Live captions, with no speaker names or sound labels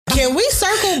Can we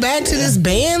circle back to this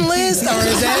band list, or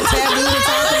is that taboo to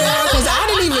talk about? Because I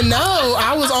didn't even know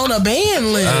I was on a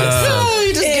band list. So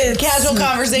just get casual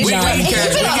conversation. We can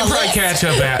probably catch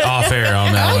up off air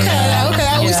on that one. Okay.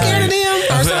 Are we scared of them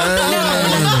or something?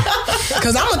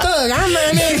 Because I'm a thug. No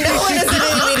one is in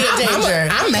immediate danger.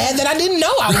 I'm mad that I didn't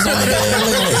know I was on the band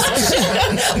list.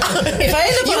 If I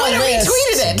end up on a list,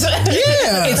 retweeted it.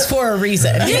 Yeah. It's for a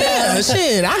reason. Yeah,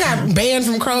 shit. I got banned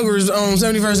from Kroger's on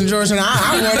 71st and Georgia, and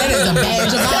I wore that as a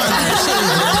badge of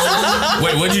honor.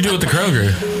 Wait, what'd you do with the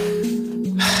Kroger?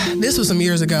 This was some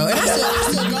years ago. And I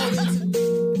still go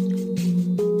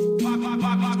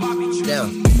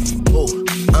down. Ooh,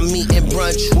 I'm eating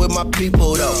brunch with my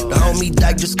people though. The homie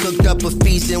Dyke just cooked up a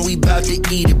feast and we bout to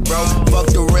eat it, bro.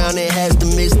 Fucked around and has to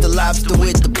mix the lobster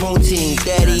with the poutine.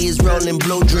 Daddy is rolling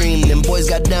blue dream. Them boys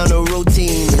got down a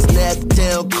routine. It's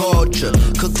Naptown culture.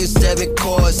 Cooking 7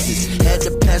 courses. Had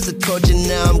to pass the torch and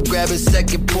now I'm grabbing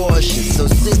second portion. So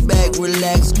sit back,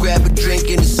 relax, grab a drink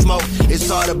and a smoke. It's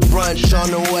hard to brunch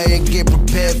on the way and get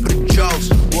prepared for the jokes.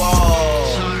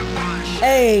 Whoa.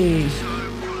 Hey.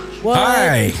 What?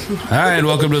 Hi, and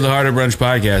welcome to the Harder Brunch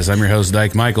Podcast. I'm your host,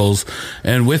 Dyke Michaels,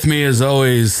 and with me, as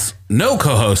always, no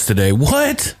co-host today.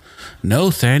 What? No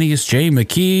Thaddeus J.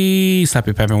 McKee.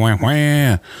 Slappy Pappy wah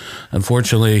wah.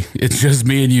 Unfortunately, it's just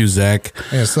me and you, Zach.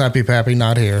 Yeah, Slappy Pappy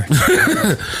not here.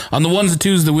 On the ones and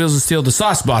twos, the wheels of steel, the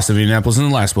sauce boss of Indianapolis,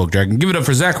 and the last spoke dragon. Give it up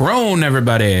for Zach Rohn,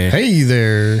 everybody. Hey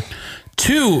there.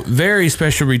 2 very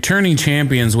special returning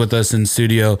champions with us in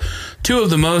studio. 2 of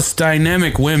the most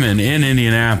dynamic women in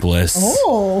Indianapolis.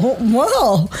 Oh,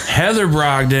 well. Heather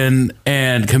Brogden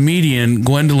and comedian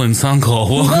Gwendolyn Sunkel.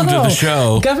 Welcome to the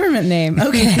show. Government name.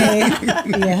 Okay.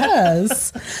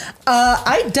 Yes.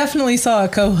 I definitely saw a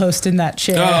co-host in that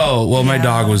chair. Oh, well, my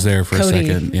dog was there for Cody. a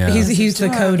second. Yeah. He's the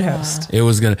code host. It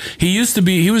was good. He was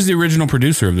the original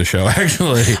producer of the show,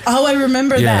 actually. Oh, I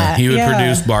remember that. He would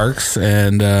produce barks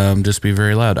and just be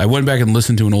very loud. I went back and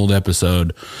listened to an old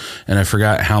episode, and I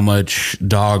forgot how much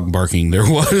dog barking there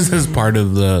was as part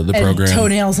of the program.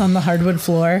 Toenails on the hardwood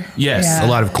floor. Yes, a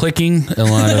lot of clicking, a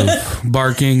lot of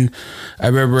barking. I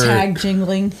remember tag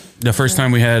jingling. The first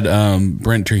time we had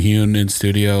Brent Terhune in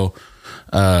studio,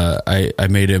 I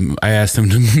asked him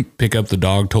to pick up the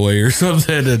dog toy or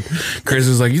something, and Chris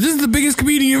was like, "This is the biggest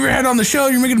comedian you ever had on the show.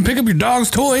 You're making him pick up your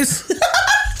dog's toys."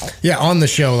 Yeah, on the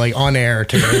show, like on air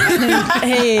too.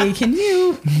 Hey, can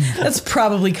you? That's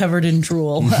probably covered in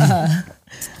drool.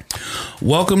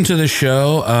 Welcome to the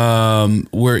show,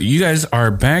 where you guys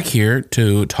are back here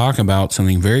to talk about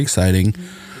something very exciting.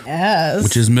 Yes,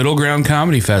 which is Middle Ground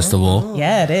Comedy Festival.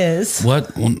 Yeah, it is.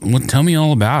 What? Tell me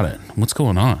all about it. What's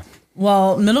going on?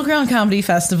 Well, Middle Ground Comedy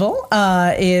Festival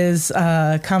is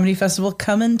a comedy festival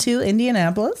coming to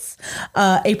Indianapolis,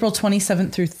 April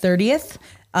 27th through 30th.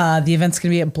 The event's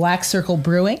going to be at Black Circle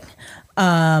Brewing.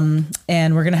 And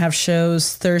we're going to have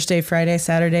shows Thursday, Friday,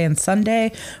 Saturday, and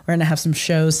Sunday. We're going to have some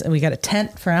shows, and we got a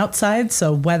tent for outside,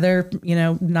 so weather,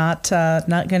 not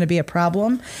going to be a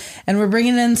problem. And we're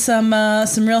bringing in some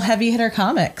real heavy hitter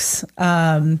comics.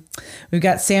 We've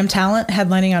got Sam Talent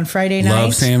headlining on Friday night.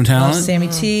 Love Sam Talent. Love Sammy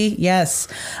T. Yes.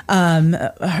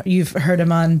 You've heard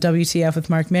him on WTF with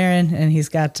Mark Maron, and he's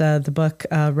got the book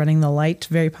Running the Light,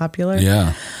 very popular.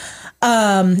 Yeah.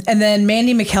 And then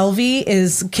Mandy McKelvey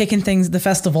is kicking the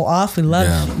festival off. We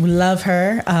love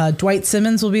her. Dwight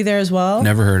Simmons will be there as well.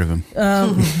 Never heard of him.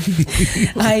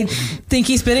 I think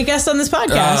he's been a guest on this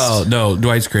podcast. Oh no,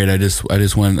 Dwight's great. I just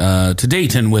went to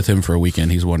Dayton with him for a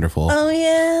weekend. He's wonderful. Oh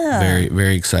yeah, very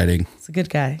very exciting. He's a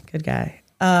good guy. Good guy.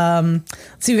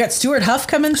 Let's see, we got Stuart Huff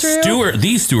coming through.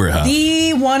 Stuart Huff.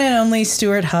 The one and only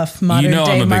Stuart Huff, modern day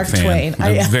I'm a Mark big fan. Twain.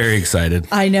 I'm very excited.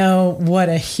 I know, what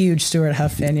a huge Stuart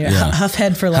Huff fan. Yeah. Huff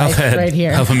head for life right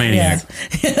here. Huffamaniac.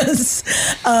 Yeah. Yes.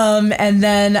 And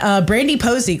then Brandy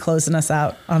Posey closing us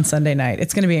out on Sunday night.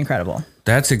 It's going to be incredible.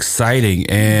 That's exciting.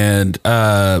 And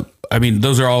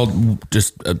those are all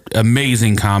just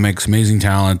amazing comics, amazing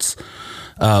talents.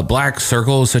 Black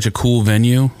Circle is such a cool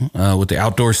venue with the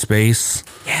outdoor space.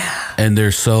 Yeah. And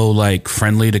they're so like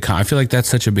friendly to I feel like that's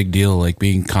such a big deal, like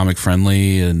being comic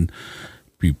friendly and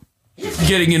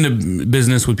getting into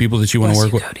business with people that you want to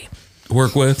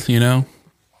work with,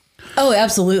 Oh,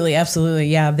 absolutely. Absolutely.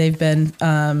 Yeah. They've been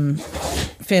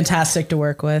fantastic to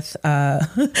work with.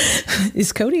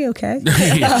 Is Cody okay?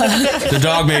 The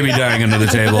dog may be dying under the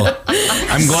table.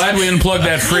 I'm glad we unplugged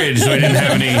that fridge so we didn't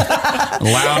have any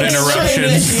loud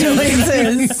interruptions. Still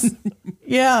exists.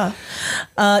 Yeah.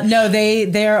 No,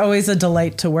 they are always a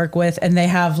delight to work with, and they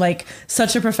have like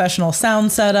such a professional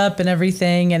sound setup and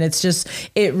everything. And it's just,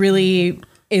 it really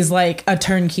is like a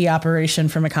turnkey operation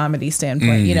from a comedy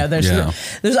standpoint. You know,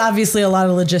 there's obviously a lot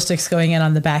of logistics going in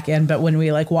on the back end, but when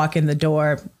we like walk in the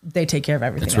door, they take care of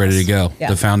everything. It's ready to go. Yeah.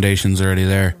 The foundation's already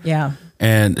there. Yeah.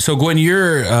 And so Gwen,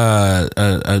 you're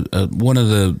one of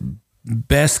the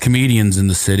best comedians in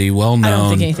the city, well known. I don't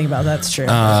think anything about that's true.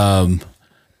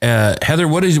 Heather,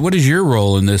 what is your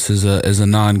role in this as a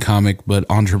non-comic but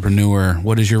entrepreneur?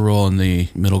 What is your role in the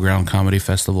Middle Ground Comedy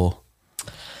Festival?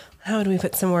 How do we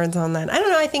put some words on that? I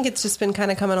don't know. I think it's just been kind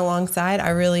of coming alongside. I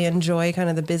really enjoy kind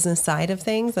of the business side of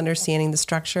things, understanding the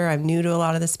structure. I'm new to a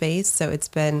lot of the space, so it's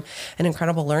been an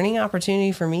incredible learning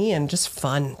opportunity for me and just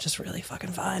fun, just really fucking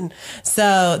fun.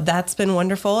 So that's been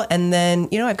wonderful. And then,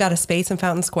 you know, I've got a space in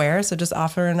Fountain Square, so just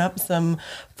offering up some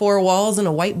 4 walls and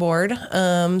a whiteboard,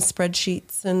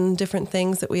 spreadsheets and different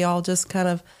things that we all just kind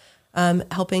of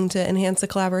helping to enhance the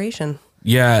collaboration.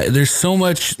 Yeah, there's so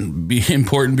much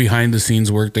important behind the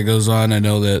scenes work that goes on. I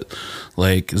know that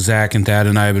like Zach and Thad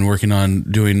and I have been working on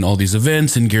doing all these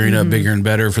events and gearing up bigger and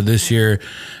better for this year.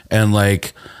 And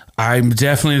like, I'm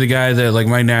definitely the guy that like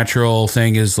my natural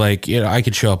thing is like, you know, I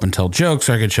could show up and tell jokes,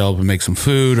 or I could show up and make some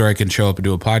food, or I could show up and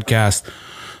do a podcast,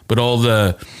 but all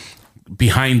the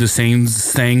behind the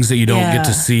scenes things that you don't get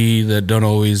to see, that don't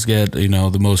always get, you know,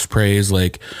 the most praise,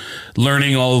 like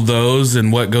learning all of those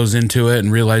and what goes into it, and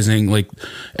realizing like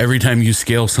every time you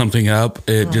scale something up,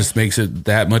 it just makes it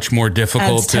that much more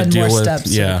difficult to deal with.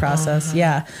 Steps to the process.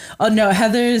 Yeah. Oh no,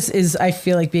 Heather's is, I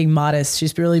feel like, being modest.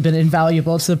 She's really been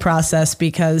invaluable to the process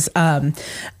because,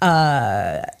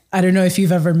 I don't know if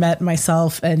you've ever met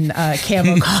myself and Cam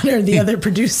O'Connor, the other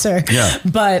producer. Yeah.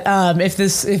 But if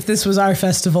this was our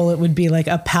festival, it would be like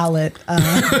a pallet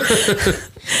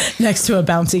next to a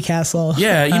bouncy castle.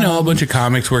 Yeah, you know, a bunch of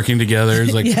comics working together,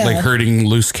 like herding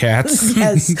loose cats.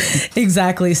 Yes,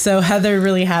 exactly. So Heather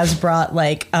really has brought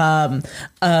like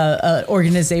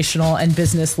organizational and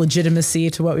business legitimacy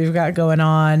to what we've got going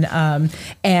on,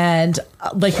 and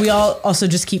like we all also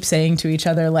just keep saying to each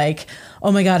other like,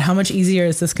 oh my God, how much easier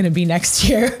is this going to be next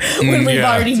year when we've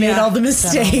already made all the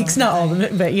mistakes? Not all of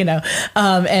it, but you know,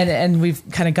 and we've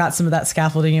kind of got some of that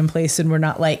scaffolding in place, and we're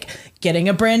not like getting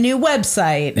a brand new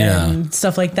website and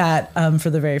stuff like that for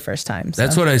the very first time. So.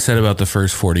 That's what I said about the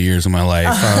first 40 years of my life.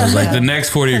 I was like, the next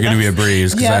 40 are going to be a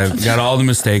breeze because I've got all the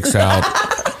mistakes out.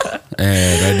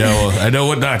 And I know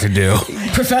what not to do.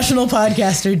 Professional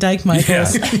podcaster Dyke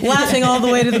Michaels, laughing all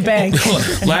the way to the bank.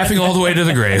 Laughing all the way to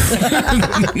the grave.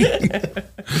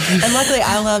 And luckily,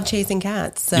 I love chasing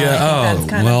cats. So I think that's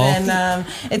kind of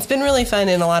been, it's been really fun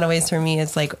in a lot of ways for me.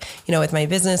 It's like, you know, with my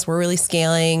business, we're really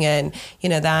scaling, and, you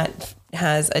know, that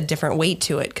has a different weight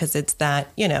to it because it's that,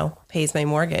 you know, pays my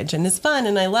mortgage and it's fun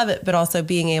and I love it, but also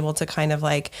being able to kind of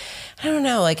like, I don't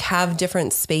know, like have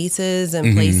different spaces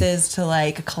and places to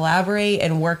like collaborate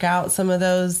and work out some of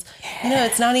those, you know,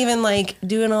 it's not even like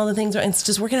doing all the things, it's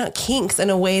just working out kinks in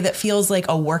a way that feels like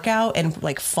a workout and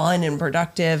like fun and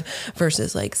productive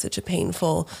versus like such a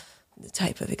painful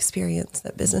type of experience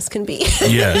that business can be.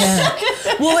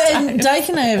 Yes. Well, and Dyke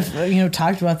and I have, you know,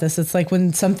 talked about this. It's like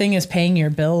when something is paying your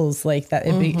bills, like that,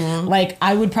 it'd be like,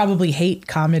 I would probably hate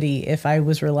comedy if I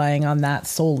was relying on that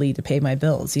solely to pay my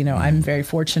bills. You know, I'm very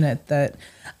fortunate that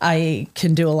I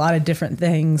can do a lot of different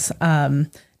things,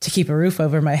 to keep a roof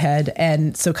over my head.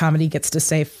 And so comedy gets to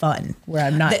stay fun where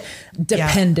I'm not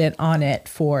dependent on it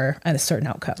for a certain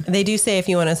outcome. They do say if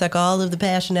you want to suck all of the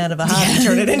passion out of a hobby,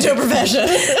 turn it into a profession.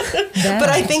 But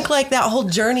I think like that whole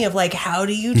journey of like, how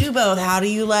do you do both? How do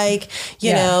you like,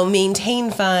 you know,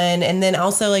 maintain fun? And then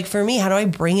also like for me, how do I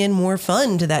bring in more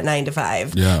fun to that 9 to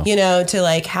 5, you know, to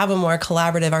like have a more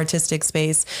collaborative artistic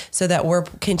space so that we're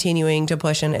continuing to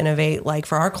push and innovate like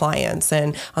for our clients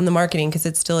and on the marketing because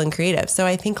it's still in creative. So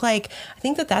I think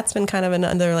that that's been kind of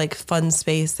another like fun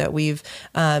space that we've,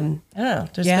 I don't know,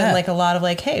 there's been like a lot of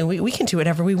like, hey, we can do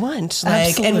whatever we want.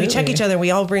 Like, and we check each other.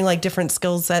 We all bring like different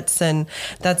skill sets, and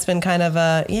that's been kind of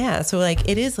so like,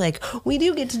 it is like, we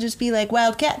do get to just be like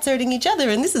wild cats hurting each other,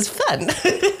 and this is fun.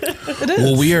 It is.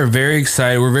 Well, we are very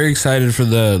excited. We're very excited for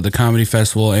the comedy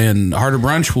festival, and Harder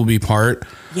Brunch will be part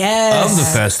of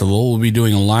the festival. We'll be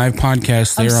doing a live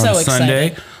podcast there on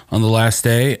Sunday on the last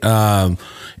day.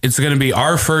 It's going to be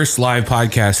our first live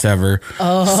podcast ever. So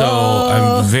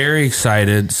I'm very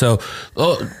excited. So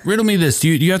riddle me this. Do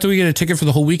you have to get a ticket for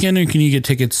the whole weekend, or can you get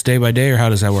tickets day by day, or how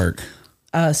does that work?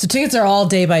 So tickets are all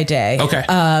day by day. Okay.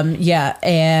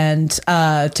 And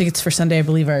tickets for Sunday, I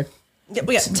believe, are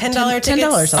We got $10 tickets.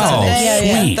 $10 on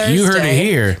Sunday, sweet. Thursday. You heard it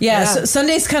here. Yeah, so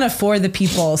Sunday's kind of for the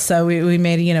people. So we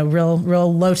made real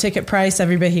low ticket price.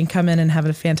 Everybody can come in and have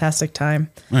a fantastic time.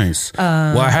 Nice.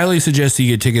 Well, I highly suggest you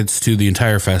get tickets to the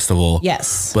entire festival.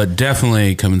 Yes. But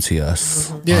definitely come and see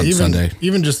us on Sunday.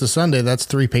 Even just the Sunday, that's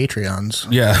 3 Patreons.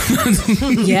 Yeah.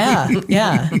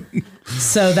 Yeah.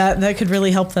 So that could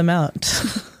really help them out.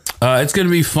 It's gonna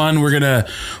be fun. We're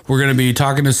gonna be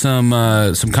talking to some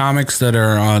comics that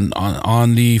are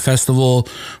on the festival.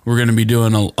 We're gonna be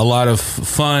doing a lot of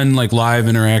fun, like live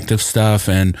interactive stuff,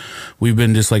 and we've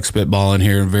been just like spitballing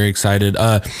here. I'm very excited.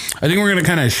 I think we're gonna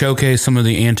kind of showcase some of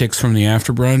the antics from the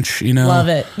after brunch. Love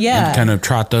it. Yeah, and kind of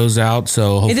trot those out.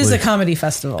 So hopefully, it is a comedy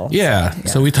festival. Yeah.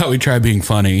 So we thought we'd try being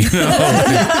funny. See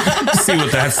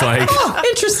what that's like. Oh,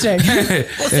 interesting.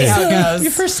 We'll see how it goes.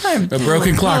 Your first time. A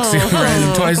broken clock,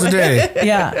 random twice a day.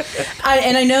 Yeah.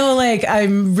 I know like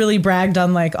I'm really bragged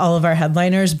on like all of our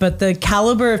headliners, but the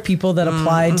caliber of people that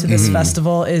applied to this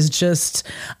festival is just,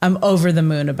 I'm over the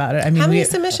moon about it. I mean, How many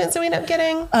submissions did we end up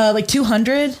getting? like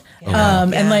 200.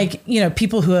 And like,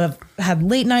 people who have had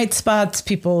late night spots,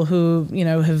 people who,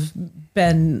 have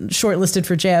been shortlisted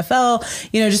for JFL,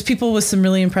 just people with some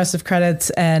really impressive credits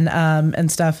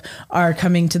and stuff are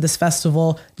coming to this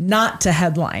festival not to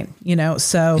headline,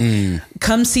 so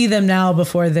come see them now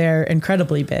before they're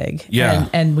incredibly big. Yeah.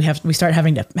 And we start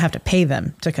having to pay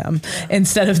them to come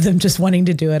instead of them just wanting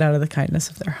to do it out of the kindness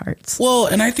of their hearts. Well,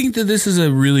 and I think that this is a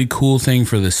really cool thing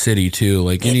for the city too.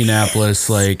 Like Indianapolis,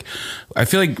 like I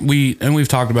feel like we've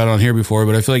talked about it on here before,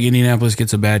 but I feel like Indianapolis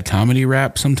gets a bad comedy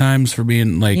rap sometimes for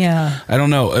being like, I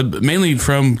don't know, mainly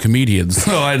from comedians.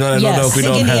 So I don't know if we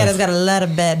don't Indiana's got a lot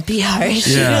of bad PR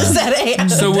issues. Yeah.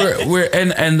 So we're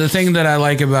and the thing that I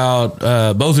like about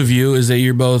both of you is that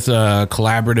you're both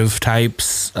collaborative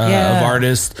types of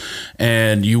artists,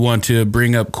 and you want to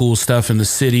bring up cool stuff in the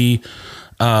city.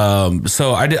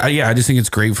 So I just think it's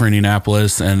great for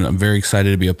Indianapolis, and I'm very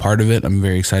excited to be a part of it. I'm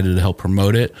very excited to help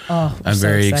promote it. I'm so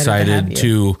very excited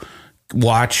to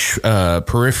watch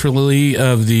peripherally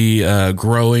of the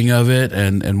growing of it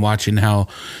and watching how,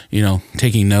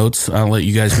 taking notes. I'll let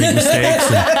you guys make mistakes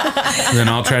and then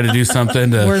I'll try to do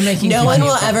something to. We're making no one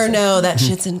will ever know that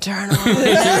shit's internal. We'll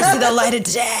never see the light of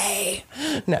day.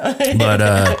 No.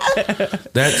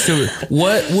 But so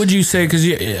what would you say? Because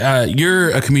you're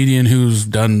a comedian who's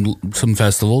done some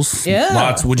festivals. Yeah.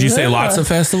 Lots. Would you say lots of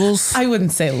festivals? I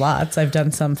wouldn't say lots. I've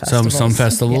done some festivals. Some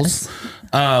festivals.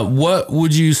 Yes. What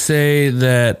would you say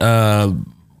that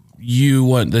you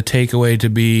want the takeaway to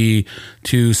be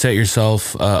to set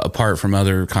yourself apart from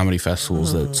other comedy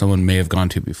festivals that someone may have gone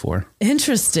to before?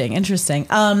 Interesting.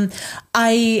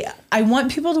 I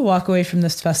want people to walk away from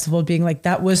this festival being like,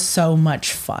 that was so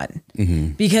much fun.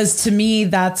 Because to me,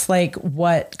 that's like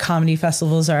what comedy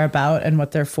festivals are about and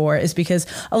what they're for, is because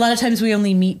a lot of times we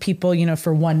only meet people,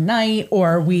 for one night,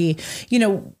 or we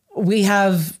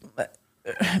have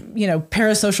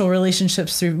parasocial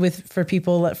relationships with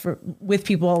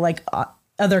people like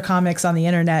other comics on the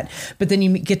internet, but then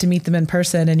you get to meet them in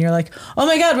person and you're like, oh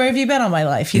my God, where have you been all my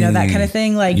life? That kind of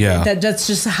thing. Like that's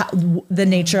just how the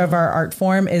nature of our art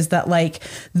form is, that like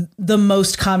the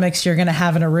most comics you're going to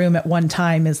have in a room at one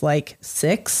time is like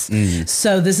 6.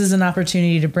 So this is an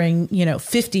opportunity to bring,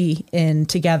 50 in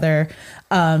together,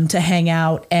 to hang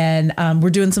out. And, we're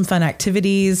doing some fun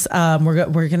activities.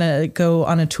 We're going to go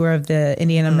on a tour of the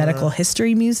Indiana Medical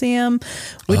History Museum,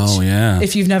 which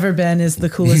if you've never been, is the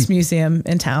coolest museum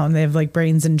in town. They have like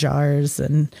brains in jars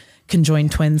and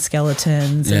conjoined twin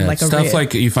skeletons and like stuff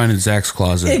like you find in Zach's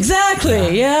closet.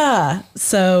 Exactly. Yeah.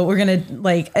 So we're going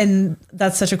to and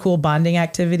that's such a cool bonding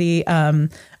activity.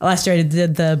 Last year I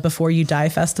did the Before You Die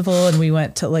festival, and we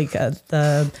went to like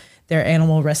their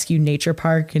animal rescue nature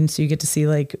park. And so you get to see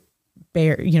like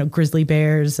grizzly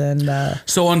bears and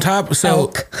so on top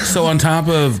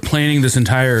of planning this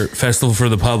entire festival for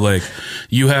the public,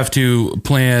 you have to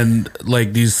plan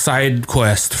like these side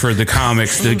quests for the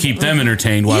comics to keep them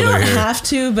entertained while they're here. You don't have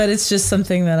to, but it's just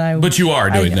something that But you are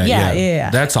doing that. Yeah.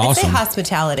 That's awesome. I'd say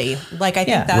hospitality. Like I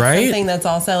think that's something that's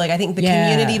also like, I think the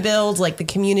community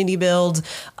build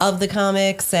of the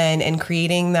comics and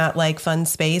creating that like fun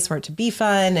space for it to be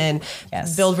fun and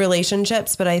build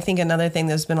relationships. But I think another thing,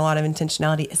 there's been a lot of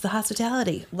intentionality is the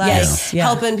hospitality. Like Yes. Yeah.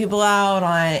 helping people out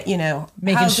on,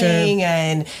 Making housing sure.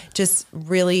 and just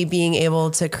really being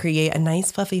able to create a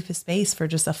nice fluffy space for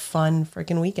just a fun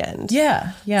freaking weekend.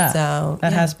 Yeah. Yeah. So,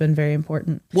 that yeah. has been very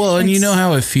important. Well, and you know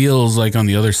how it feels like on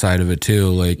the other side of it too.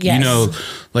 Like, Yes.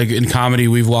 like in comedy,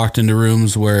 we've walked into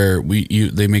rooms where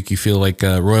they make you feel like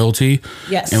royalty.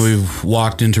 Yes. And we've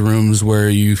walked into rooms where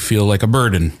you feel like a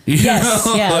burden. you Yes.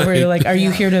 know? Yeah. Where you're like, are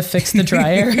you here to fix the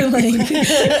dryer? Like,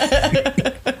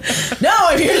 no,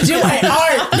 I'm here to do my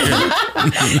art.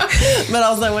 But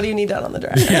also, what do you need done on the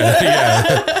drive? Yeah.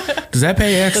 Does that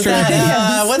pay extra?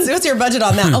 What's your budget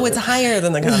on that? Oh, it's higher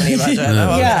than the comedy budget.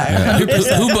 Oh, okay. Yeah.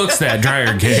 Who books that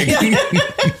dryer gig?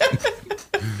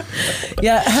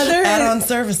 Yeah. Add-on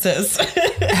services.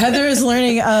 Heather is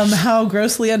learning how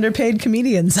grossly underpaid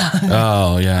comedians are.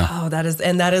 Oh yeah. Oh,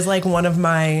 that is like one of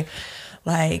my,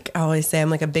 like, I always say I'm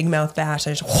like a big mouth bash.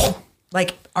 I just,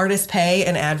 like, artist pay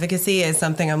and advocacy is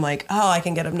something I'm like, oh, I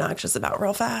can get obnoxious about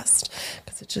real fast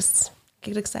because it just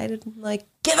get excited and like,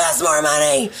 give us more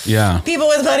money. Yeah. People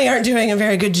with money aren't doing a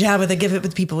very good job with it. Give it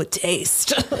with people with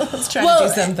taste. Let's try to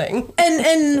do something.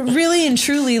 And really and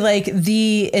truly, like,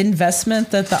 the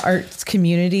investment that the arts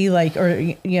community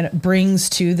brings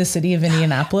to the city of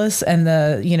Indianapolis, and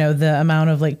the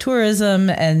amount of like tourism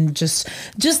and just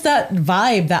that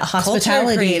vibe, that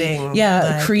hospitality,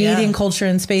 creating culture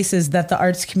and spaces that the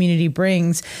arts community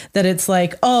brings, that it's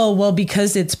like, oh well,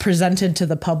 because it's presented to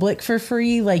the public for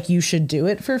free, like you should do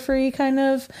it for free, kind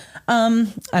of. I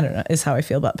don't know, is how I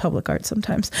feel about public art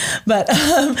sometimes. But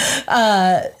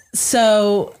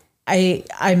so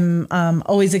I'm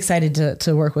always excited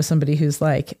to work with somebody who's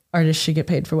like, artists should get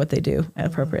paid for what they do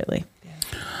appropriately.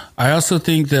 I also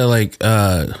think that like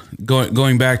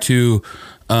going back to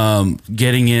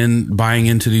buying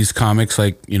into these comics,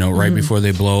 like, right before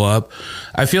they blow up.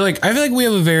 I feel like we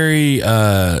have a very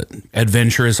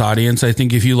adventurous audience. I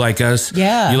think if you like us,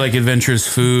 you like adventurous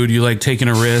food, you like taking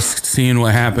a risk, seeing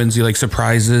what happens, you like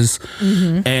surprises.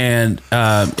 And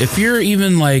if you're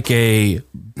even like a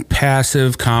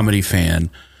passive comedy fan,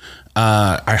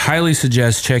 I highly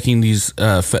suggest checking this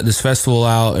festival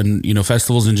out, and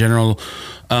festivals in general,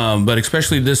 but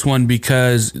especially this one,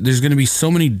 because there's going to be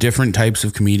so many different types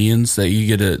of comedians that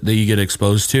you get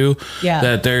exposed to. Yeah.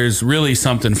 That there's really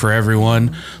something for everyone.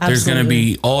 Absolutely. There's going to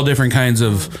be all different kinds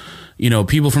of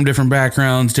people from different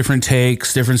backgrounds, different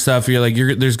takes, different stuff.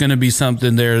 There's going to be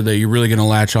something there that you're really going to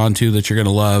latch onto, that you're going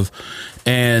to love,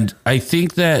 and I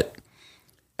think that.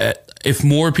 If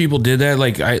more people did that,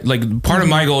 part of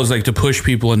my goal is like to push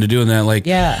people into doing that. Like,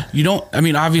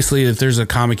 obviously if there's a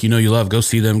comic you love, go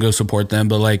see them, go support them,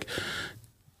 but like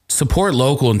support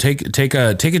local and take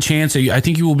a chance. I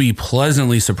think you will be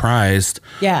pleasantly surprised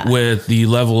with the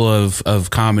level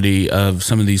of comedy of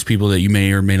some of these people that you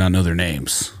may or may not know their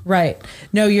names. Right.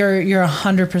 No, you're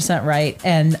 100% right.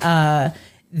 And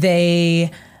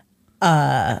they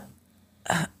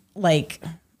like,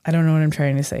 I don't know what I'm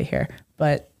trying to say here,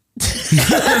 but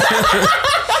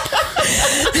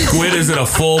Gwen is in a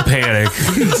full panic.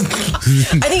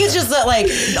 I think it's just that like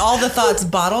all the thoughts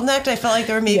bottlenecked. I felt like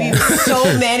there were maybe so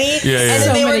many, and then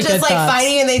So they were many just good like thoughts.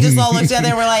 fighting, and they just all looked together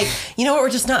and were like, you know what, we're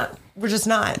just not.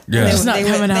 Yeah. They, Just not they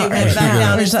coming went, out They went right back now. down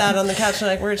We're and just sat on the couch and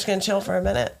like, we're just gonna chill for a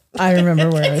minute. I remember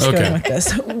where I was going with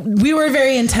this. We were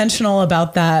very intentional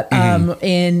about that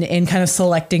in kind of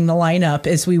selecting the lineup,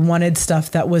 is we wanted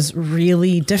stuff that was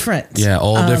really different. Yeah,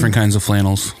 all different kinds of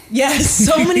flannels. Yes,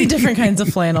 so many different kinds of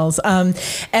flannels. We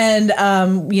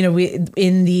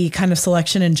in the kind of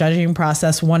selection and judging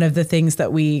process, one of the things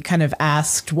that we kind of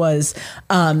asked was,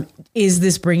 is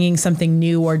this bringing something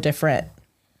new or different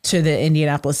to the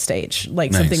Indianapolis stage,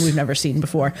 like something we've never seen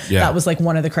before? That was like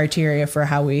one of the criteria for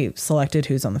how we selected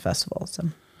who's on the festival. So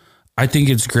I think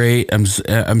it's great. I'm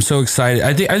so excited.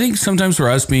 I think sometimes for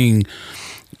us being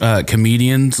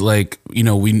comedians, like,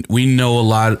 we know a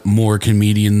lot more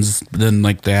comedians than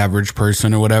like the average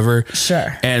person or whatever.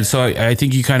 Sure. And so I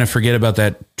think you kind of forget about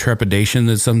that trepidation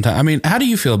that sometimes, how do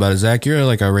you feel about it, Zach? You're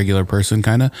like a regular person,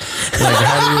 kind of. Like,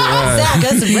 how do you, Zach,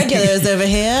 got some regulars over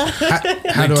here.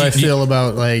 How do I feel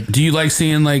about like? Do you like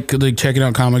seeing like checking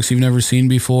out comics you've never seen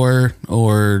before,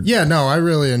 or? Yeah, no, I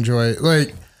really enjoy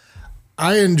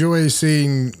I enjoy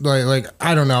seeing like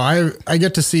I don't know, I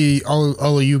get to see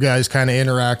all of you guys kind of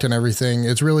interact and everything.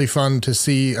 It's really fun to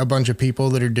see a bunch of people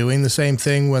that are doing the same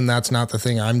thing when that's not the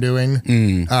thing I'm doing.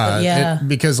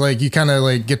 Because like you kind of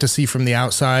like get to see from the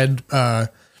outside.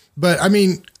 But I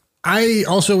mean, I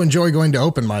also enjoy going to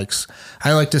open mics.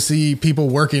 I like to see people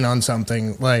working on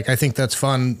something. Like, I think that's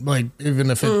fun. Like, even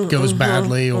if it goes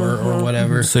badly or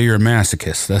whatever. So you're a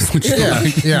masochist. That's what you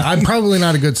like. Yeah, I'm probably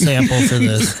not a good sample for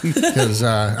this because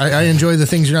I enjoy the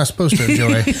things you're not supposed to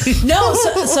enjoy. No,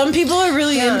 some people are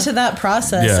really into that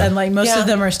process, and like most of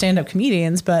them are stand-up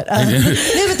comedians. But but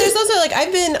there's also like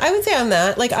I would say I'm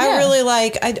that. Like I really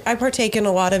like I partake in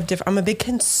a lot of different. I'm a big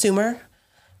consumer.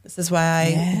 This is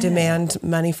why I demand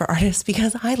money for artists,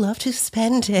 because I love to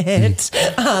spend it,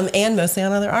 and mostly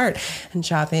on other art and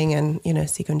shopping and,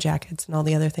 sequin jackets and all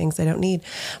the other things I don't need.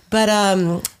 But I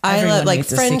love like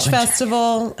Fringe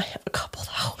Festival. I have a couple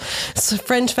though. So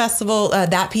Fringe Festival,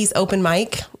 that piece open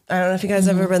mic. I don't know if you guys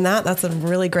have ever been that. That's a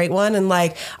really great one. And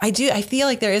like, I feel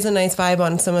like there is a nice vibe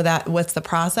on some of that. What's the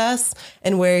process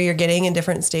and where you're getting in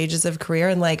different stages of career.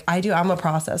 And like, I'm a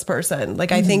process person.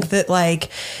 Like, I think that like,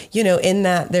 in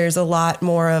that there's a lot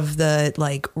more of the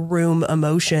like room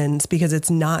emotions because it's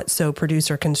not so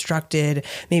producer constructed.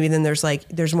 Maybe then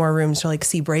there's more rooms to like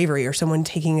see bravery or someone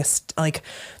taking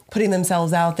putting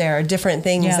themselves out there, different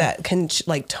things that can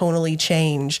like tonally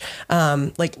change.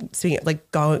 Like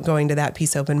going to that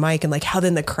piece open mic and like how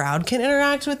then the crowd can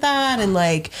interact with that. And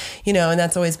like, and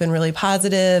that's always been really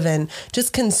positive, and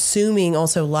just consuming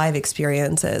also live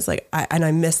experiences. Like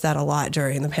I missed that a lot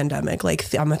during the pandemic.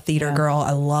 Like I'm a theater girl.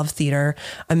 I love theater.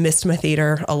 I missed my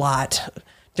theater a lot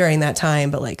during that time,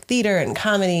 but like theater and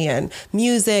comedy and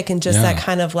music and just that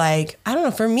kind of like, I don't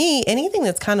know, for me, anything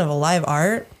that's kind of a live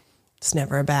art, it's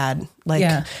never a bad, like,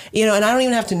 and I don't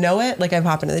even have to know it. Like I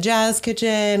pop into the Jazz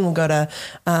Kitchen, we'll go to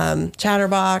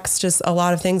Chatterbox, just a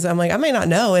lot of things I'm like, I might not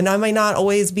know. And I might not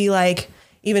always be like,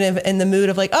 even if in the mood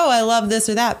of like, oh, I love this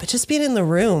or that, but just being in the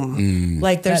room.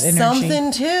 Like there's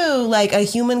something to like a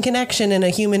human connection and a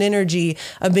human energy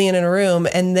of being in a room.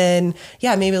 And then,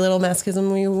 maybe a little masochism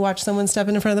when you watch someone step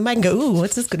in front of the mic and go, ooh,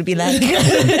 what's this going to be like?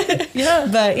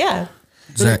 But yeah.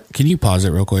 Zach, can you pause it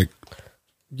real quick?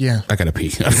 Yeah. I gotta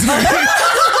pee.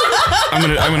 I'm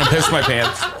gonna piss my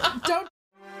pants.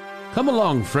 Come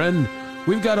along, friend.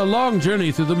 We've got a long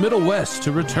journey through the Middle West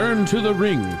to return to the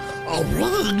ring. A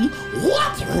ring?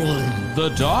 What ring? The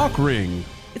Dark Ring.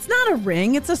 It's not a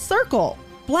ring, it's a circle.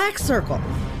 Black Circle.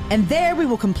 And there we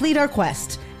will complete our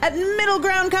quest at Middle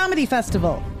Ground Comedy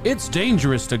Festival. It's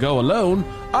dangerous to go alone.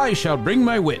 I shall bring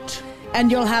my wit.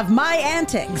 And you'll have my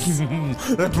antics.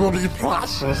 It will be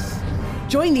precious.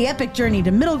 Join the epic journey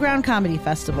to Middle Ground Comedy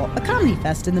Festival, a comedy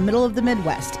fest in the middle of the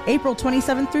Midwest, April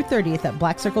 27th through 30th at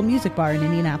Black Circle Music Bar in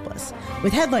Indianapolis,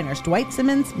 with headliners Dwight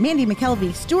Simmons, Mandy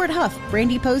McKelvey, Stuart Huff,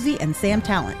 Brandy Posey, and Sam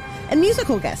Talent, and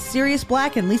musical guests Sirius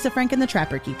Black and Lisa Frank and the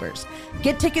Trapper Keepers.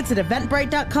 Get tickets at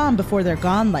eventbrite.com before they're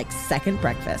gone like second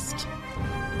breakfast.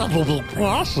 It will be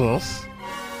precious.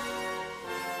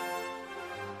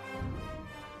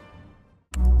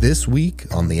 This week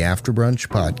on the After Brunch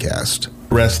podcast.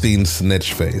 Resting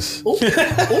snitch face.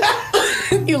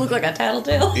 You look like a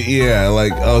tattletale. Yeah,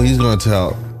 like, he's going to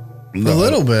tell. A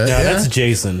little bit. No, that's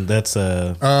Jason. That's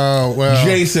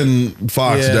Jason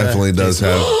Fox definitely does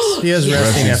have. He has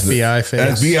resting FBI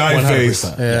face. FBI face.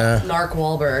 Yeah. Narc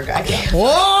Wahlberg. I can't.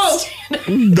 Whoa!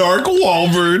 Dark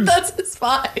Wahlberg. That's his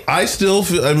vibe. I still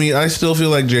feel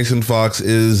like Jason Fox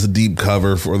is deep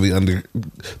cover for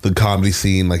the comedy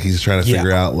scene. Like he's trying to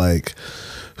figure out like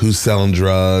who's selling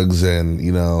drugs and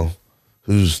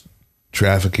who's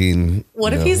trafficking.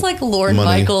 What if he's like Lord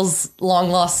money. Michael's long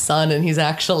lost son and he's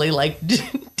actually like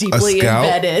deeply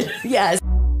embedded? Yes.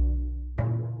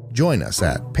 Join us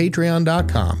at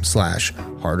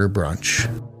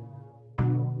patreon.com/harderbrunch.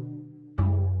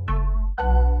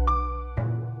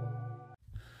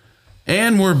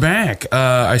 And we're back.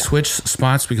 I switched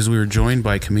spots because we were joined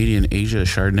by comedian Asia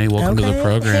Chardonay. Welcome to the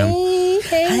program.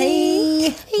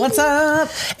 Hey. What's up?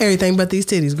 Everything but these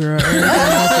titties, girl. Everything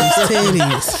but these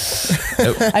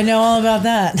titties. I know all about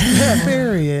that.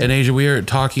 Period. And Asia, we are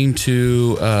talking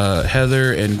to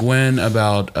Heather and Gwen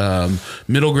about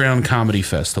Middle Ground Comedy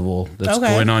Festival that's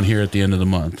going on here at the end of the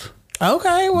month.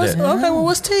 Okay,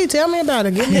 what's tea? Tell me about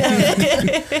it. Give me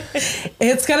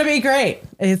It's gonna be great.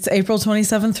 It's April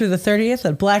 27th through the 30th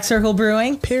at Black Circle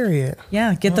Brewing. Period.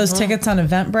 Yeah, get those tickets on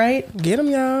Eventbrite. Get them,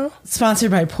 y'all.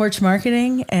 Sponsored by Porch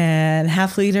Marketing and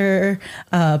Half Liter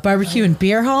Barbecue and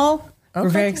Beer Hall. We're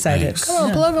very excited. Nice. Come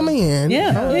on, plug them in.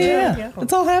 Yeah.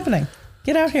 It's all happening.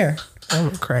 Get out here. I'm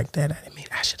gonna crack that. I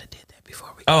should have did that before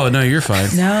we. Oh no, you're fine.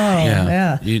 No,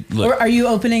 yeah. Or are you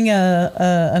opening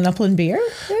an Upland beer?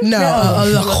 No, a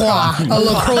LaCroix, a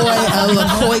LaCroix, a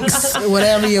LaCroix,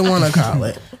 whatever you want to call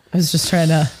it. I was just trying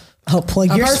to I'll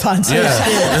plug your sponsor.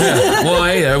 Yeah. Well,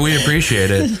 hey, we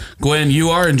appreciate it. Gwen, you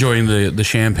are enjoying the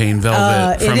Champagne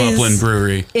Velvet from Upland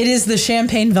Brewery. It is the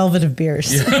Champagne Velvet of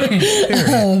beers.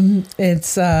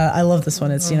 It's I love this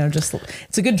one. It's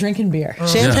it's a good drinking beer.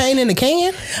 Champagne in a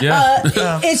can.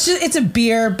 It's a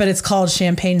beer, but it's called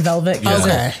Champagne Velvet.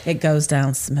 Okay, it goes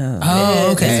down smooth.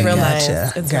 Oh, okay, it's real gotcha.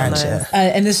 nice. It's gotcha. real nice.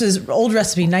 And this is old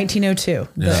recipe, 1902.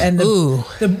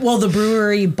 The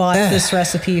brewery bought this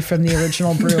recipe from the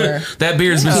original brewer. That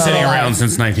beer's been sitting around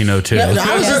since 1902.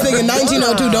 I was just thinking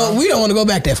 1902. We don't want to go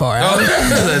back that far.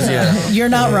 You're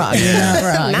not wrong. You're not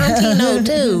wrong.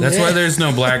 1902. That's why there's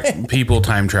no black people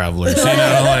time travelers.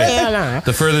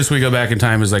 The furthest we go back in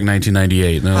time is like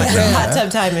 1998. Hot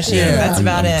tub time machine. That's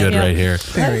about it. Good right here.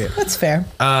 Period. That's fair.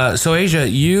 So Asia,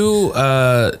 you're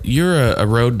a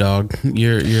road dog.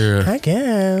 You're I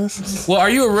guess. Well, are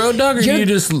you a road dog, or do you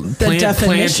just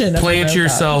plant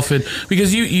yourself in?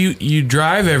 Because you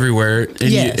drive everywhere,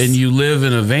 and you live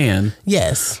in a van.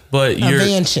 Yes, but you're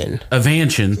a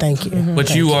vantion. Thank you.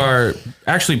 But you are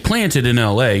actually planted in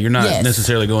LA. You're not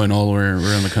necessarily going all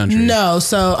around the country. No.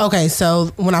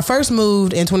 So when I first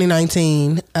moved in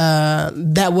 2019,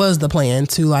 that was the plan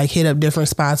to like hit up different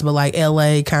spots, but like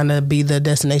LA kind of be the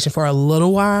destination for a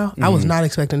little while. I was not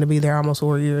expecting to be there almost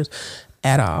 4 years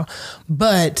at all,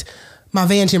 but my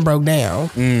vantion broke down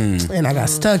and I got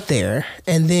stuck there.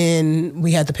 And then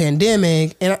we had the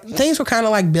pandemic and things were kind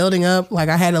of like building up. Like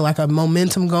I had a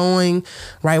momentum going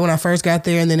right when I first got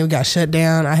there, and then it got shut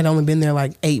down. I had only been there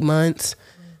like 8 months.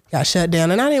 Got shut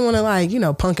down, and I didn't want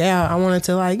to punk out. I wanted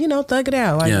to thug it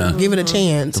out, give it a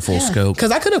chance. The full scope.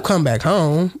 Because I could have come back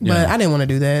home, but I didn't want to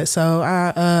do that. So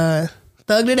I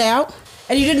thugged it out.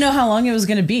 And you didn't know how long it was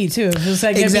going to be, too. It was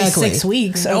like exactly. 6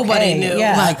 weeks. Nobody knew.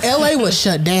 Yeah. Like LA was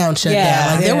shut down.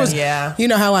 Like there was, you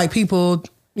know how like people,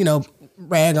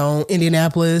 rag on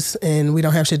Indianapolis and we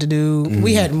don't have shit to do.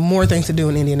 We had more things to do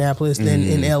in Indianapolis than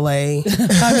in LA.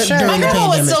 I'm sure. My grandma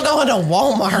was still going to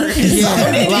Walmart.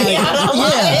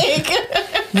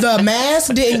 The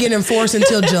mask didn't get enforced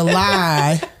until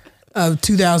July of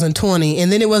 2020, and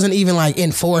then it wasn't even like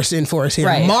enforced here.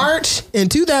 Right. March in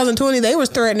 2020, they was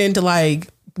threatening to like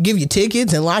give you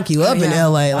tickets and lock you up in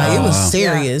LA. Like it was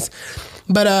serious.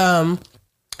 But I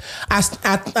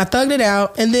thugged it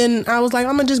out, and then I was like,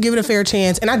 I'm gonna just give it a fair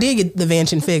chance. And I did get the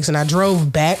vantion fixed, and I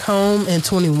drove back home in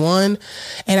 21,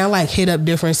 and I like hit up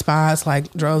different spots,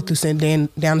 like drove through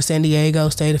down to San Diego,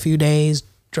 stayed a few days,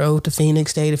 drove to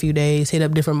Phoenix, stayed a few days, hit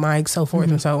up different mics, so forth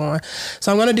and so on.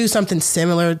 So I'm going to do something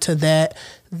similar to that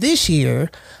this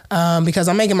year because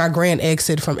I'm making my grand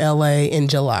exit from LA in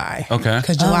July. Okay.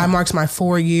 Because July marks my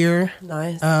 4 year.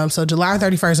 Nice. So July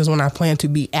 31st is when I plan to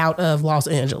be out of Los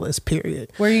Angeles,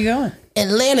 period. Where are you going?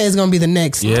 Atlanta is going to be the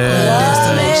next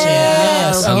destination.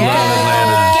 Yes. I love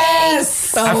Atlanta. Yes.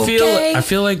 I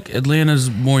feel like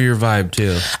Atlanta's more your vibe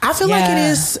too. I feel like it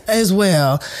is as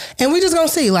well. And we just gonna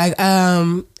see. Like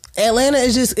Atlanta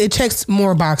is just, it checks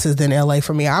more boxes than LA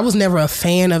for me. I was never a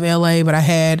fan of LA, but I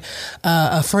had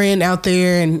a friend out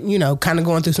there and, kind of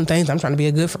going through some things. I'm trying to be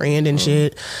a good friend and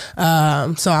shit.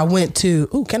 So I went to,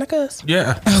 can I cuss?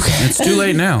 Yeah. Okay. It's too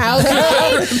late now.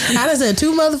 I done said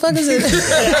 2 motherfuckers in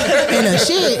a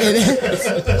shit. And,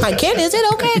 like, Ken, is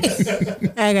it okay?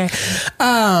 Okay.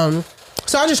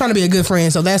 So I was just trying to be a good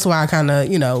friend. So that's why I kind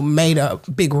of, made a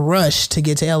big rush to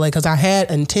get to LA because I had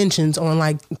intentions on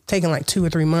like taking like 2 or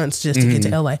 3 months just to get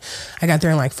to LA. I got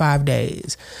there in like 5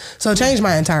 days. So it changed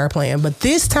my entire plan. But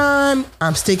this time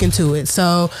I'm sticking to it.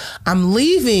 So I'm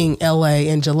leaving LA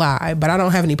in July, but I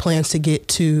don't have any plans to get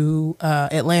to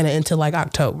Atlanta until like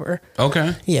October.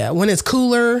 Okay. Yeah. When it's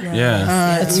cooler. Yeah.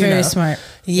 That's very smart.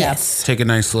 Yes. Take a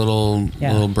nice little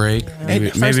break.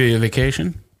 Maybe a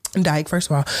vacation. Dyke, first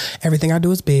of all, everything I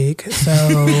do is big.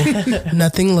 So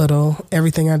nothing little.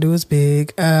 Everything I do is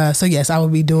big. So yes, I will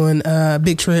be doing a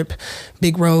big trip,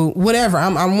 big road, whatever.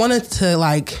 I wanted to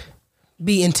like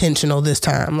be intentional this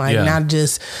time, like not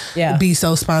just be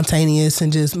so spontaneous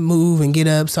and just move and get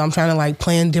up. So I'm trying to like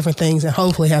plan different things and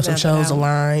hopefully have some shows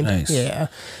aligned. Nice. Yeah.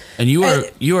 And you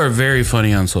are very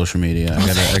funny on social media.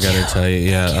 I gotta tell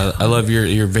you, I love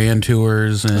your van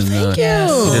tours and you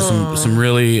did some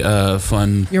really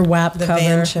fun. Your WAP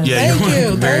cover,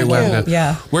 very WAP cover.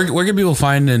 Yeah. Where can people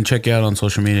find and check you out on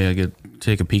social media?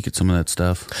 Take a peek at some of that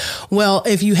stuff. Well,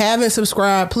 if you haven't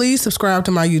subscribed, please subscribe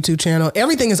to my YouTube channel.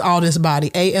 Everything is All This Body,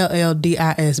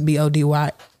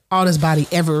 ALLDISBODY. All This Body,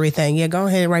 everything. Yeah, go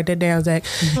ahead and write that down, Zach.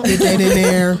 Get that in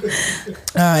there.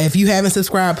 If you haven't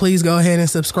subscribed, please go ahead and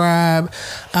subscribe.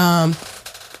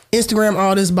 Instagram,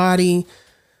 All This Body.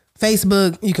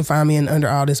 Facebook, you can find me under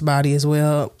All This Body as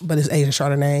well, but it's Asia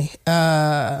Chardonay.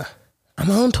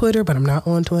 I'm on Twitter, but I'm not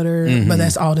on Twitter. But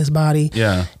that's All This Body.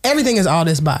 Yeah. Everything is All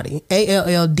This Body.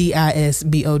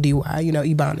 ALLDISBODY. You know,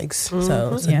 Ebonics.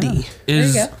 So it's a D.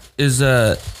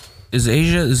 Is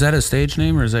Asia, is that a stage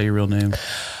name or is that your real name?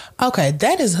 Okay,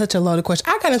 that is such a loaded question.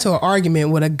 I got into an argument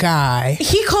with a guy.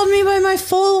 He called me by my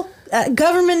full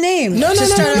government name to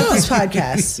start off this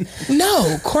podcast.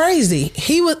 No, crazy.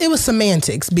 It was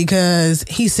semantics because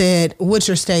he said, "What's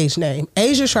your stage name?"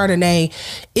 Asia Chardonay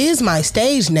is my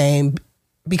stage name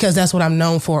because that's what I'm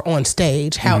known for on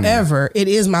stage. However, it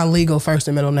is my legal first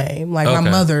and middle name. Like my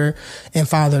mother and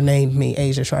father named me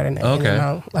Asia Chardonay. Okay.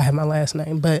 And I have my last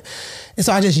name, and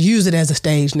so I just use it as a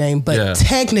stage name. But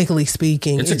technically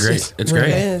speaking, it's great.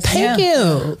 Thank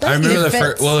you. I remember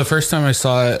the first time I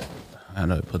saw it. I don't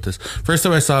know how to put this. First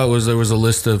time I saw it was there was a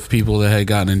list of people that had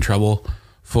gotten in trouble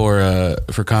for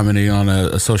commenting on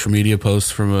a social media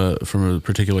post from a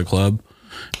particular club.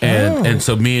 And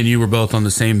so me and you were both on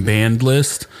the same band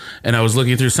list, and I was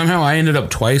looking through. Somehow I ended up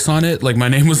twice on it. Like my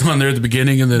name was on there at the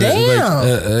beginning, and then at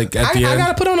the end, I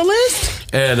gotta put on a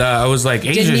list. And I was like,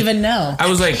 Asia, didn't even know. I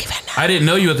was like, I didn't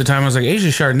know you at the time. I was like, Asia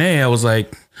Chardonnay. I was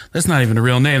like, that's not even a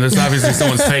real name. That's obviously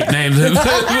someone's fake name.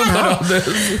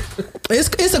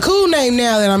 It's a cool name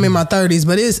now that I'm in my 30s,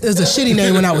 but it's a shitty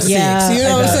name when I was 6. You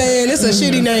know what I'm saying? It's a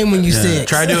shitty name when you're 6.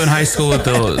 Try doing high school with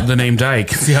the name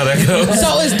Dyke. See how that goes.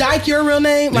 So is Dyke your real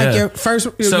name? Like your first?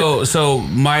 So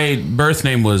my birth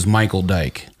name was Michael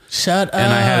Dyke. Shut up.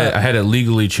 And I had it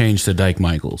legally changed to Dyke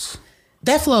Michaels.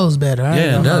 That flows better.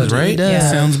 It does, right? It does. Yeah.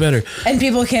 Sounds better. And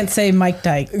people can't say Mike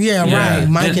Dyke. Yeah, right.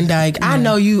 Mike and Dyke. I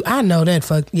know you. I know that.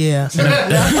 Fuck yeah.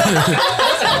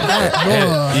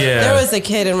 There was a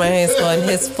kid in my high school, and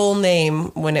his full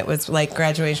name when it was like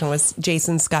graduation was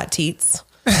Jason Scott Teets.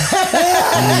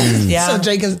 So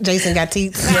Jason got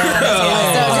teeth. So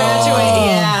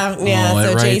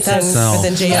Jason, but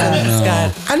then Jason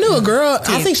Scott. I knew a girl. Teeth.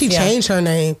 I think she changed her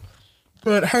name,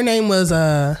 but her name was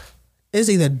is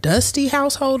either Dusty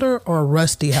Householder or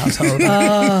Rusty Householder.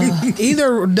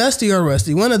 Either Dusty or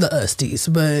Rusty, one of the Usties,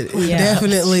 but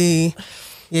definitely.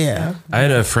 Yeah. I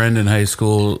had a friend in high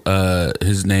school.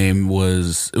 His name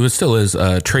still is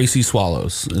Tracy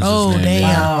Swallows. Is his name. Damn.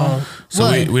 Wow. So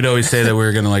we'd always say that we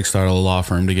were going to like start a law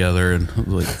firm together, and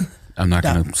like I'm not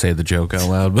going to say the joke out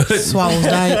loud, but Swallows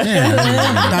Dyke.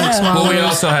 Dyke Swallows. Well, we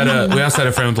also had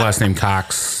a friend with the last name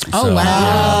Cox. Oh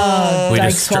wow. We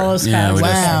Dyke just Swallows. we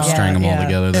just string them all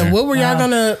together. There. And what were y'all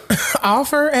gonna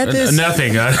offer at this?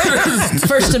 Nothing.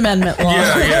 First Amendment law.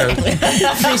 Yeah.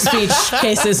 Free speech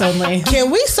cases only. Can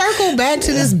we circle back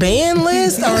to this band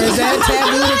list, or is that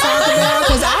taboo to talk about?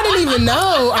 Because I didn't even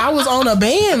know I was on a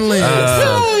band list.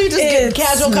 You just get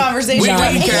casual conversation. We can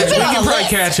probably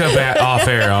catch up off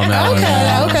air on that.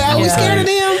 Okay. Are we scared of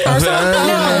them or something?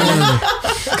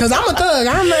 Because I'm a thug.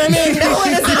 No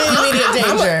one is in immediate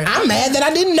danger. I'm mad that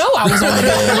I didn't know I was on the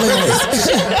band list.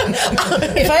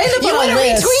 If I end up on a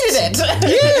list, retweeted it.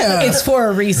 Yeah, it's for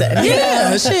a reason.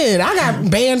 Yeah, shit. I got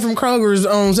banned from Kroger's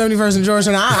on 71st and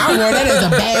Georgetown. I wore that as a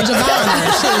badge of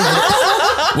honor.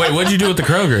 Shit. Wait, what'd you do with the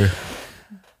Kroger?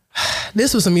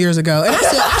 This was some years ago, and I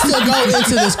still go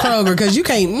into this Kroger because you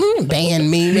can't ban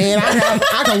me, man.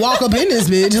 I can walk up in this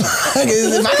bitch. If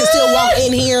I can still walk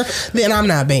in here, then I'm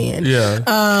not banned. Yeah.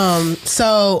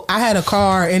 So I had a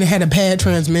car and it had a bad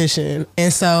transmission,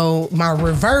 and so my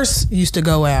reverse used to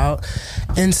go out,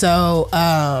 and so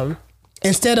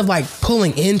instead of like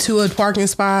pulling into a parking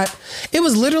spot, it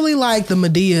was literally like the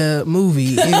Medea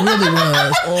movie. It really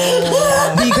was.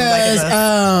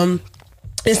 Because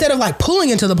instead of like pulling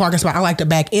into the parking spot, I like to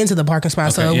back into the parking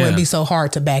spot so it wouldn't be so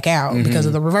hard to back out because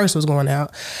of the reverse was going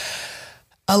out.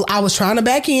 I was trying to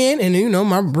back in, and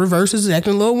my reverse is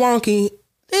acting a little wonky.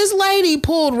 This lady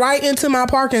pulled right into my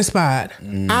parking spot.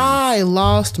 I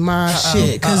lost my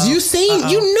shit because you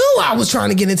knew I was trying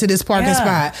to get into this parking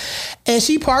spot, and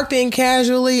she parked in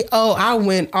casually. Oh, I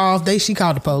went off. She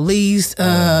called the police.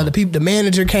 The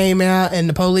manager came out, and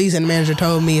the police and the manager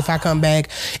told me if I come back,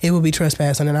 it would be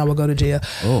trespassing, and I would go to jail.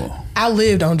 I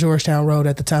lived on Georgetown Road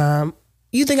at the time.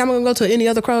 You think I'm gonna go to any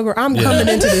other Kroger? I'm coming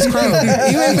into this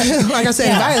Kroger. Like I said,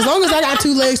 as long as I got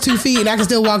 2 legs, 2 feet, and I can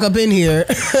still walk up in here,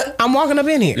 I'm walking up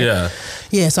in here.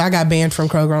 Yeah. So I got banned from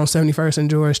Kroger on 71st in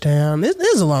Georgetown. This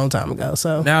is a long time ago.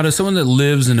 So now, to someone that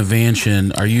lives in a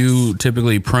mansion, are you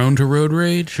typically prone to road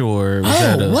rage, or was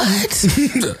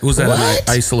that an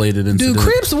isolated incident? Do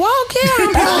Crips walk? Yeah,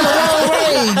 I'm prone to road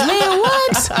rage. Man,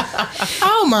 what?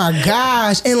 Oh my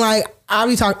gosh! And like, I'll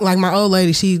be talking, like my old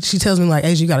lady, she tells me like,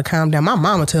 Asia, you gotta calm down. My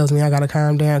mama tells me I gotta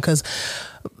calm down because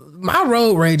my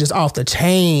road rage is off the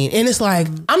chain, and it's like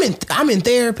I'm in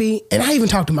therapy, and I even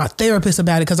talked to my therapist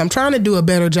about it because I'm trying to do a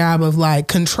better job of like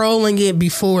controlling it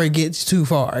before it gets too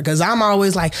far. Because I'm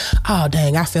always like, oh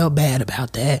dang, I felt bad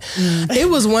about that. It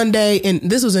was one day, and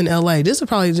this was in LA. This was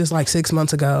probably just like 6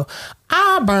 months ago.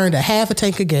 I burned a half a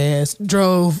tank of gas,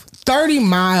 drove 30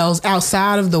 miles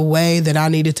outside of the way that I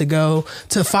needed to go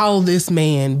to follow this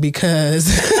man because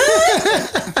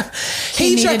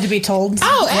he needed to be told.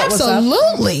 Oh,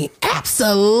 absolutely.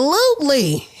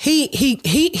 Absolutely.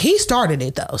 He started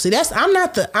it though. See,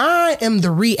 I am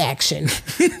the reaction,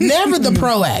 never the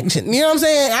proaction. You know what I'm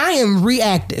saying? I am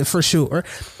reactive for sure.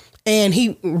 And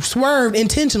he swerved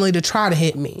intentionally to try to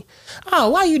hit me.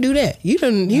 Oh, why you do that? You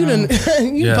poked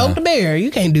the bear. You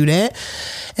can't do that.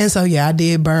 And so, yeah, I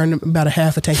did burn about a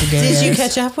half a tank of gas. Did you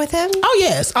catch up with him? Oh,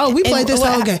 yes. Oh, we played this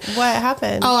whole game. What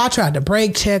happened? Oh, I tried to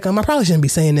brake check him. I probably shouldn't be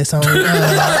saying this on. Yeah,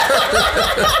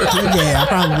 I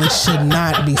probably should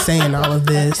not be saying all of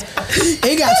this.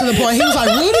 It got to the point, he was like,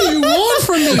 what do you want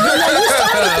from me? Like,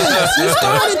 you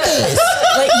started this.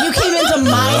 Like, you came into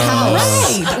my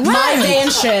house. Right. My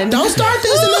mansion. Don't start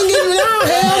this and then get me out.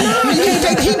 Hell no. You can't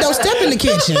take the heat. Don't step in the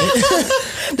kitchen.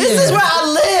 This is where I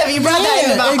live. You brought that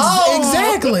into my home.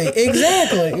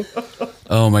 Exactly.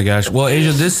 Oh my gosh! Well,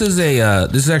 Asia, this is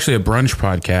actually a brunch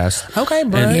podcast. Okay,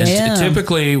 brunch. And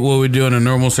typically, what we do in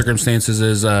normal circumstances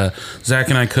is Zach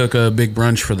and I cook a big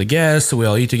brunch for the guests. So we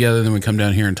all eat together, then we come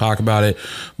down here and talk about it.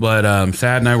 But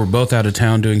Thad and I were both out of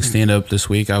town doing stand up this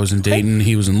week. I was in Dayton,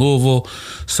 he was in Louisville.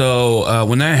 So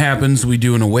when that happens, we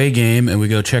do an away game and we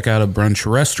go check out a brunch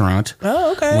restaurant.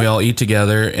 Oh, okay. We all eat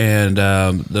together, and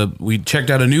we checked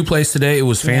out a new place today. It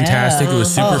was fantastic. It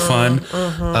was super fun.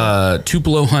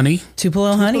 Tupelo Honey. Tupelo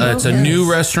Honey. It's a new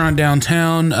restaurant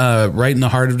downtown, right in the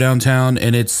heart of downtown,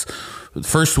 and it's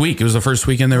first week. It was the first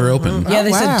weekend they were open. Yeah,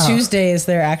 they said Tuesday is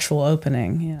their actual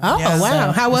opening. Yeah. Oh, wow.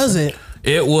 So, how was it?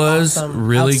 It was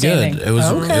really good. It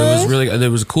was really good.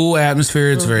 There was a cool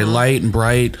atmosphere. It's very light and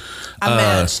bright.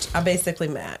 I basically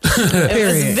matched. It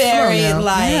was very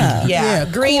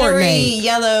greenery,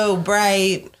 yellow,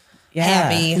 bright.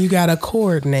 Happy. You got to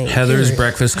coordinate. Heather's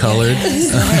breakfast colored.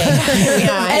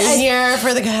 And here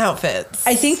for the outfits.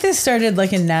 I think this started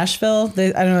like in Nashville.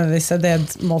 I don't know. They said they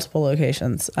had multiple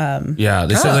locations.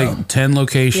 They said like 10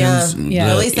 locations.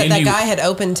 Yeah. At least that guy had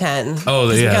opened 10. Oh,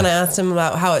 we kind of asked him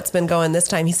about how it's been going this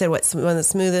time. He said one of the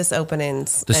smoothest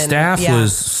openings. The staff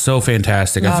was so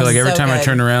fantastic. I feel like every time I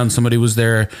turned around, somebody was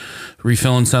there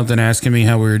refilling something, asking me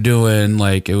how we were doing.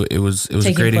 Like it was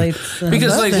a great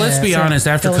because like let's be honest,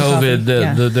 after COVID,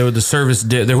 the service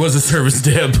dip. There was a service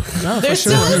dip. No, there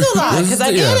still is a lot because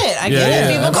I get it. I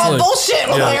get it. People call bullshit.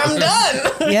 I'm like, I'm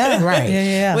done. Yeah, right.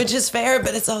 Yeah. Which is fair,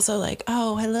 but it's also like,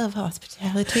 oh, I love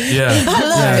hospitality. Yeah, I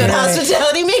love good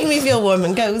hospitality. Make me feel warm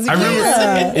and cozy.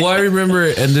 I remember,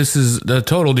 and this is a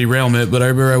total derailment, but I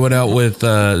remember I went out with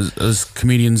this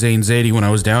comedian Zane Zadie when I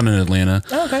was down in Atlanta.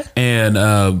 Oh, okay,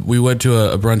 and we went to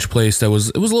a brunch place that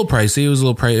was a little pricey. It was a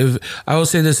little pricey. I will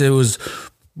say this: it was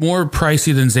more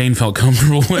pricey than Zane felt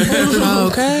comfortable with.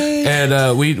 Okay.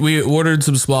 And we ordered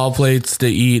some small plates to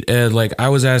eat, and like I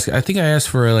think I asked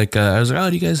for like I was like, oh,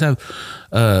 do you guys have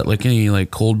like any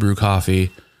like cold brew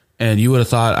coffee? And you would have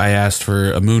thought I asked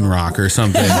for a moon rock or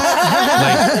something.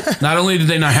 Like, not only did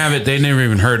they not have it, they never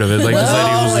even heard of it. Like, this lady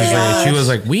was just like, she was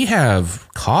like, we have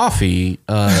coffee.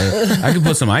 I could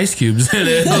put some ice cubes in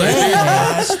it.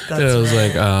 I was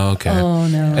like, oh, okay. Oh,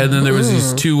 no. And then there was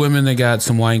these two women that got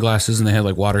some wine glasses and they had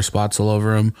like water spots all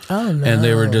over them. Oh, no. And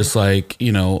they were just like,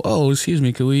 oh, excuse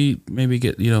me, could we maybe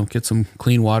get some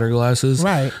clean water glasses?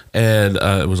 Right. And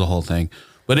it was a whole thing.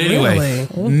 But anyway,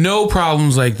 no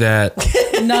problems like that.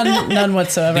 None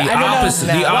whatsoever. The opposite.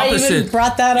 Why you even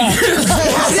brought that up?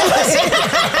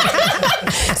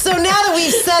 So now that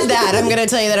we've said that, I'm going to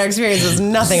tell you that our experience was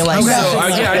nothing like that. So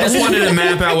I just wanted to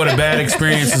map out what a bad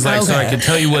experience is like, so I could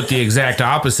tell you what the exact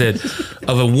opposite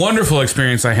of a wonderful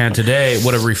experience I had today.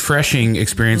 What a refreshing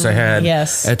experience I had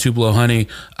at Tupelo Honey.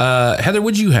 Heather,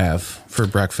 what'd you have for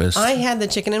breakfast? I had the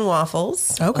chicken and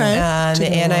waffles. Okay.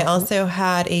 And I also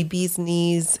had a bee's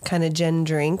knees kind of gin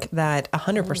drink that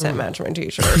 100% matched my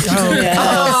t-shirt. Oh, yes.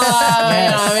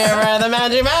 The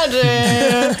magic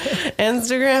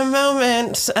Instagram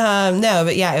moment.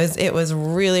 But yeah, it was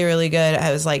really, really good.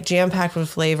 I was like jam-packed with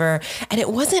flavor, and it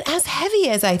wasn't as heavy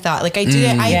as I thought. Like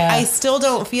I still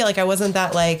don't feel like I wasn't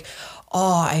that like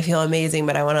oh, I feel amazing,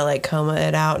 but I want to like coma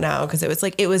it out now because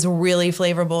it was really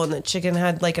flavorful and the chicken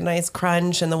had like a nice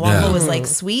crunch and the waffle was like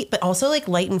sweet, but also like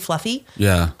light and fluffy.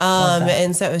 Yeah.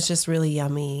 And so it was just really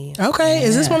yummy. Okay.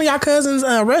 Is this one of y'all cousins'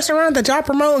 restaurant that y'all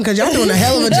promoting? Because y'all doing a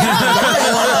hell of a job.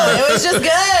 It was just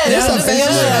good. It's a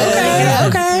family.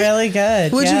 Okay. Really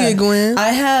good. What'd you get, Gwen? I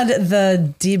had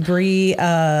the Debris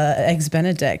eggs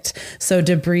Benedict. So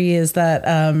Debris is that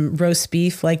roast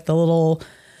beef, like the little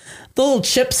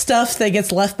chip stuff that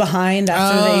gets left behind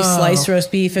after they slice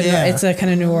roast beef. And it's a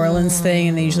kind of New Orleans thing.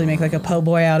 And they usually make like a po'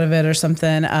 boy out of it or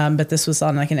something. But this was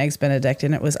on like an eggs Benedict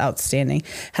and it was outstanding.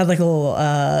 Had like a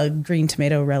little green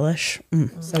tomato relish.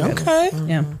 So good. Okay.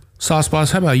 Yeah. Sauce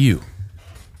Boss, how about you?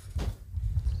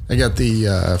 I got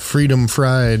the Freedom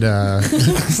Fried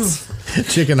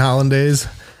chicken hollandaise.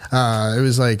 It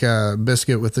was like a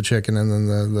biscuit with the chicken and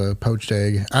then the poached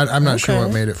egg. I'm not sure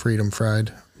what made it Freedom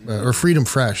Fried. Or Freedom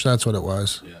Fresh, that's what it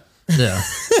was. Yeah.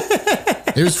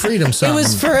 It was Freedom something. It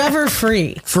was Forever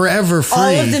Free. Forever Free.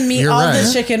 All of the meat, You're all right.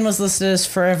 the chicken was listed as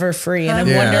Forever Free. And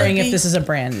I'm wondering if this is a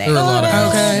brand name. There were a lot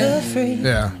of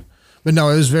Yeah. But no,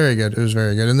 it was very good. It was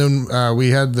very good. And then we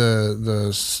had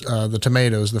the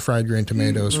tomatoes, the fried green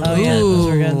tomatoes. Oh, yeah. Those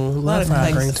were good. A lot of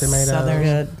fried green tomatoes. Southern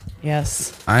good.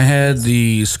 Yes. I had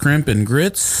the scrimp and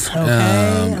grits.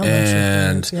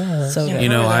 And So good. you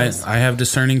know, I have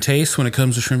discerning taste when it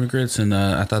comes to shrimp and grits, and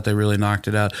I thought they really knocked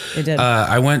it out. They did.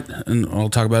 I went, and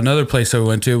I'll talk about another place I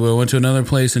went to. We went to another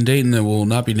place in Dayton that will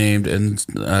not be named, and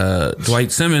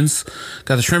Dwight Simmons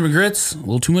got the shrimp and grits. A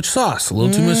little too much sauce.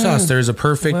 There's a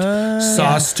perfect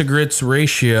sauce to grits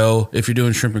ratio if you're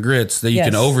doing shrimp and grits that you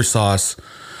can over sauce.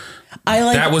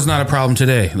 That was not a problem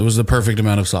today. There was the perfect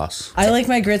amount of sauce. I like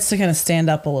my grits to kind of stand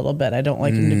up a little bit. I don't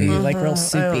like them to be like real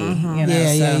soupy. You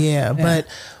know, Yeah. But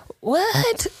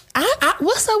what?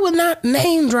 What's up with not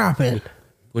name dropping?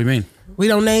 What do you mean? We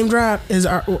don't name drop. Is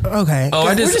our okay? Oh,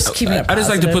 I just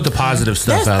like to put the positive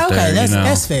stuff out there.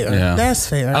 That's fair. Yeah. That's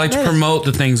fair. I like to promote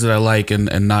the things that I like and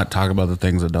not talk about the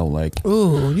things I don't like.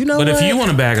 Ooh, you know. But what? if you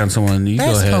want to bag on someone, you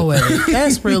go ahead. Poetic.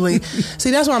 That's really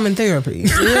see. That's why I'm in therapy. You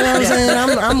know what I'm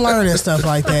saying? I'm learning stuff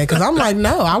like that because I'm like,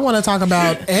 no, I want to talk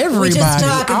about everybody. We just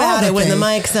talk about it when the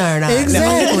mics are not.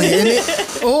 Exactly.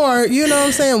 Or you know what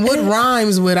I'm saying? What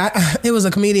rhymes with? It was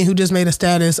a comedian who just made a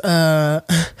status.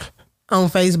 On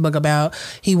Facebook about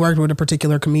he worked with a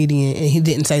particular comedian and he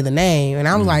didn't say the name. And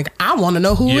I was like, I want to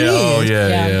know who it is. Oh,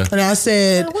 yeah. And I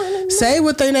said, say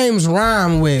what their names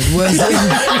rhyme with. Was it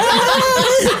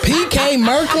PK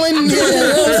Merklin? You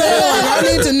know what I'm saying? Like, I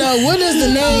need to know what does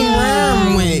the name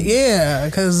rhyme with? Yeah,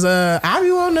 because I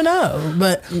be wanting to know.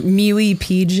 But Mewy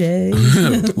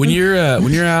PJ. when you're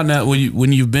out now,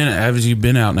 when you've been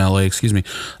out in LA, excuse me,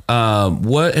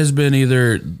 what has been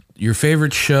either your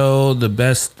favorite show, the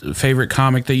best favorite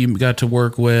comic that you got to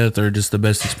work with, or just the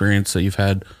best experience that you've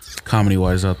had comedy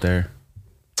wise out there?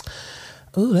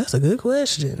 Oh, that's a good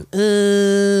question.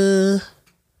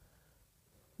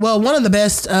 Well, one of the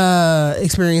best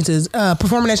experiences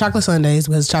performing at Chocolate Sundays,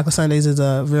 because Chocolate Sundays is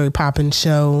a very poppin'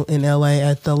 show in LA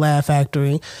at the Laugh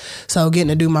Factory. So getting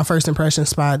to do my first impression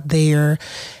spot there.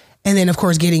 And then, of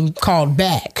course, getting called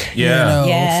back, for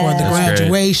the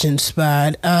graduation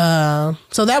spot.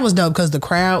 So that was dope because the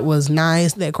crowd was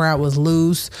nice. That crowd was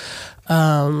loose.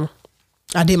 I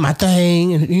did my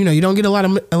thing, and you don't get a lot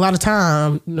of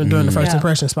time during the first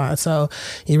impression spot. So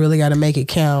you really got to make it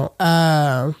count.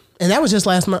 And that was just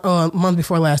last month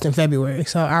before last in February.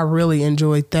 So I really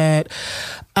enjoyed that.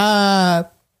 I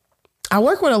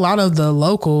work with a lot of the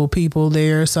local people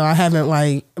there, so I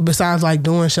haven't besides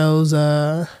doing shows.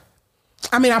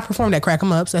 I performed at Crack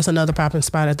 'em Ups. That's another popping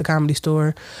spot at the Comedy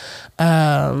Store.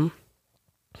 I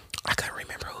couldn't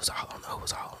remember who was all on the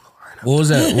lineup.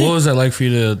 What was that like for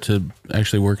you to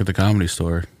actually work at the Comedy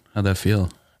Store? How'd that feel?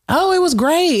 Oh, it was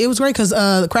great. It was great because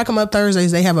Crack 'em Up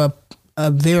Thursdays, they have a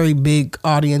very big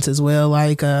audience as well.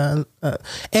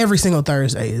 Every single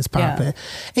Thursday is popping.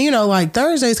 And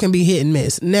Thursdays can be hit and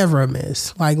miss, never a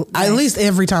miss. At least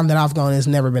every time that I've gone, it's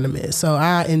never been a miss. So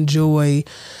I enjoy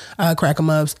Crack 'em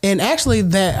Ups. And actually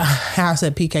how I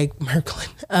said PK Merklin,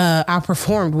 I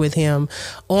performed with him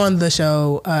on the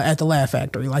show at the Laugh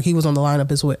Factory. He was on the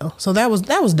lineup as well. So that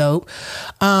was dope.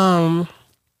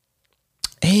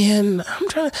 And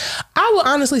I would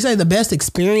honestly say the best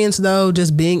experience though,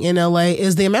 just being in LA,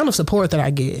 is the amount of support that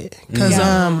I get. Cause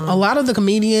a lot of the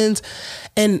comedians,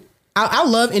 and I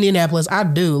love Indianapolis. I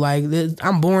do.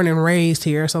 I'm born and raised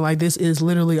here. So this is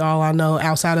literally all I know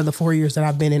outside of the 4 years that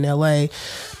I've been in LA.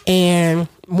 And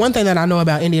one thing that I know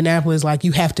about Indianapolis, like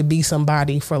you have to be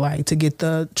somebody for like to get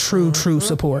the true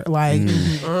support. Like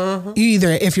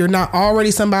either if you're not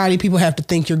already somebody, people have to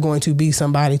think you're going to be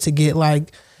somebody to get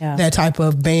like that type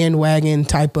of bandwagon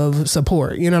type of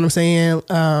support. You know what I'm saying?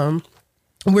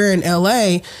 We're in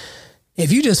LA.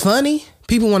 If you just funny,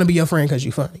 people want to be your friend because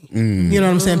you're funny. You know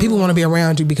what I'm saying? People want to be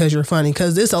around you because you're funny.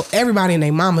 Because everybody and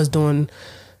their mama's doing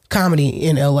comedy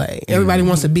in LA. Everybody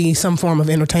wants to be some form of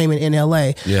entertainment in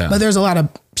LA. Yeah. But there's a lot of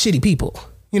shitty people.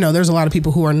 You know, there's a lot of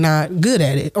people who are not good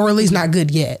at it, or at least not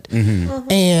good yet.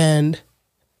 And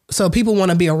so people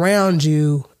want to be around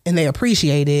you and they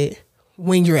appreciate it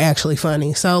when you're actually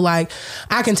funny. So like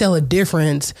I can tell a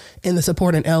difference in the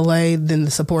support in LA than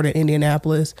the support in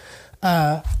Indianapolis.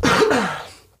 I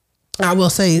will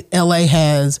say LA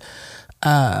has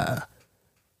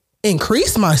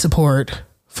increased my support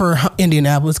for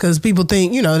Indianapolis because people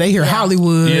think, you know, they hear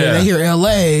Hollywood, they hear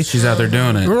LA. She's out there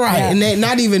doing it. Right. And they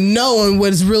not even knowing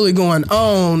what's really going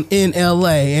on in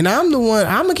LA. And I'm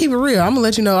gonna keep it real. I'm gonna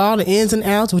let you know all the ins and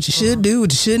outs, what you should do,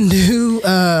 what you shouldn't do.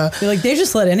 You're like, they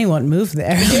just let anyone move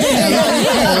there.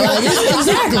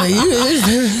 Exactly.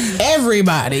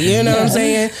 Everybody, you know what I'm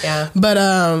saying? Yeah.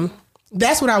 But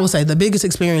that's what I would say. The biggest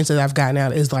experience that I've gotten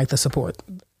out is like the support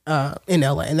in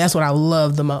LA. And that's what I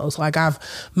love the most. Like I've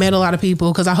met a lot of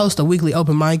people because I host a weekly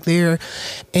open mic there,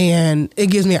 and it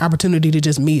gives me an opportunity to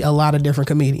just meet a lot of different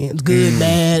comedians, good,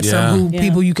 bad, some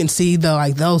people you can see though,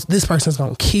 like this person's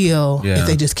gonna kill if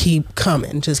they just keep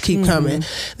coming, coming.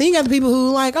 Then you got the people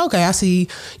who like, okay, I see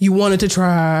you wanted to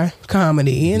try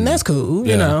comedy and that's cool,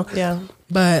 you know? Yeah.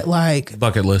 But like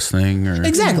bucket list thing or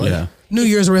exactly. New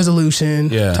Year's resolution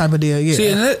type of deal. Yeah. See,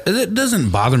 and it doesn't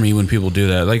bother me when people do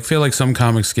that. Like, I feel like some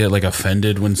comics get like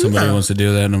offended when somebody wants to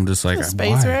do that, and I'm just like, there's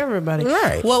space for everybody.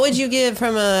 Right. What would you give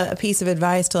from a piece of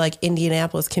advice to like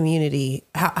Indianapolis community?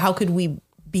 How could we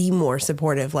be more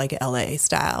supportive, like LA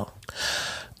style?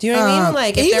 Do you know what I mean?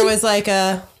 Like, if there was like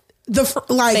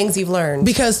things you've learned,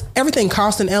 because everything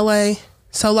costs in LA.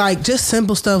 So like just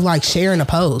simple stuff like sharing a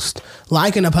post,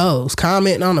 liking a post,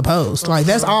 commenting on a post, like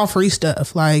that's all free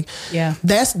stuff. Like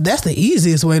that's the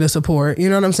easiest way to support. You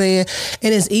know what I'm saying?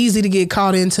 And it's easy to get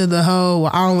caught into the whole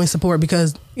I only support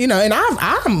because, you know, and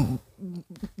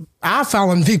I've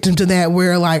fallen victim to that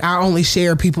where like I only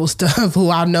share people's stuff who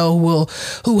I know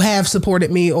who have supported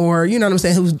me, or you know what I'm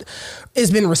saying,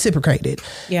 it's been reciprocated.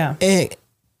 Yeah.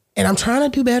 And I'm trying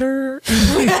to do better.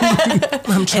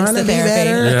 I'm trying to be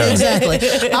better. Yeah. Exactly.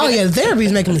 Oh yeah, therapy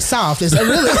is making me soft. It's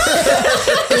really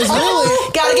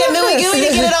gotta get mooey gooey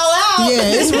to get it all out. Yeah,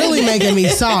 it's really making me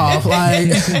soft.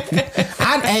 Like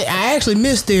I actually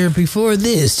missed therapy for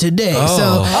this today.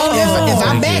 So if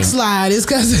I backslide, it's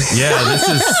because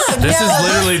this is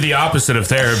literally the opposite of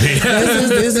therapy.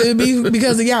 this would be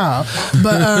because of y'all.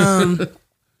 But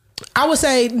I would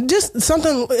say just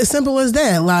something as simple as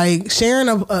that, like sharing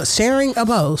a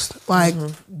post like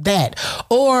that,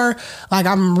 or like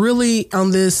I'm really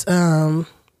on this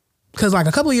because like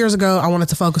a couple of years ago I wanted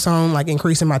to focus on like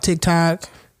increasing my TikTok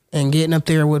and getting up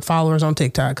there with followers on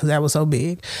TikTok because that was so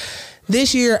big.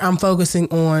 This year I'm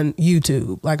focusing on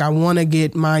YouTube. Like I want to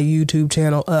get my YouTube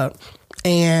channel up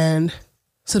and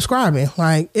subscribing.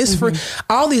 Like it's free.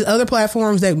 All these other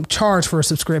platforms that charge for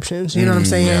subscriptions, you know what I'm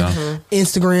saying? Yeah.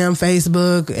 Instagram,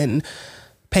 Facebook, and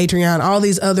Patreon, all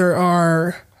these other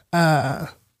are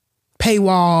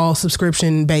paywall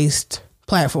subscription based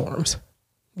platforms.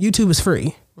 YouTube is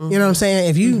free. You know what I'm saying?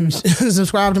 If you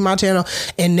subscribe to my channel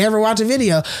and never watch a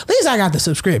video, at least I got the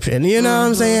subscription. You know what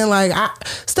I'm saying? Like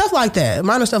stuff like that,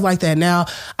 minor stuff like that. Now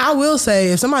I will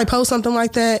say if somebody posts something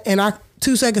like that and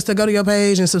 2 seconds to go to your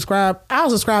page and subscribe, I'll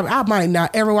subscribe. I might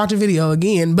not ever watch a video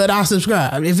again, but I'll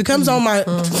subscribe. If it comes on my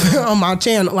on my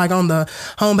channel, like on the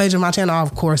homepage of my channel,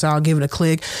 of course, I'll give it a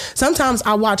click. Sometimes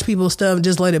I watch people's stuff and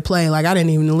just let it play. Like I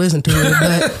didn't even listen to it,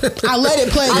 but I let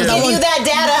it play. I'll give you that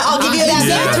data. I'll give you that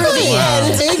data through the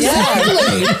end.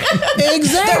 Exactly.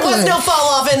 There was no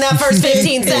fall off in that first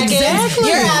 15 seconds. Exactly.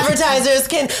 Your advertisers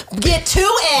can get 2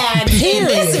 ads in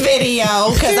this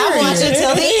video because I watched it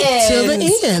till the end. Till the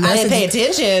end. I didn't pay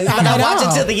attention, but I watched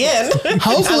it to the end.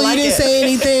 Hopefully you didn't say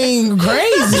anything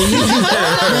crazy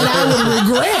that I would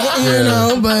regret, you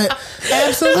know, but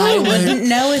absolutely. I wouldn't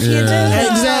know if you did.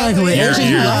 Exactly.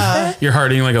 You're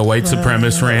hearting like a white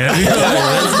supremacist rant.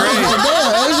 That's great.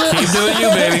 Keep doing you,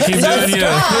 baby. Keep doing you.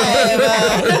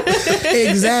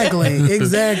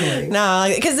 Exactly.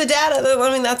 No, because the data,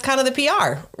 I mean, that's kind of the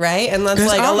PR, right? And that's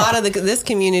like a lot of this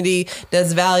community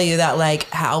does value that, like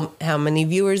how many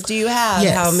viewers do you have?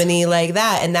 Yes. How many like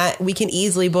that? And that we can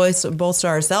easily bolster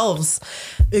ourselves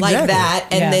like that,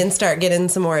 and then start getting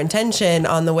some more attention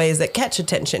on the ways that catch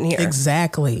attention here.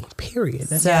 Exactly. Period.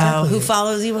 That's so exactly who it.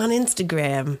 follows you on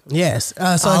Instagram? Yes. So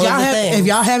if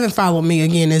y'all haven't followed me,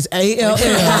 again, it's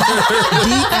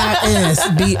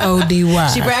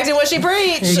ALLDISBODY. She practiced what she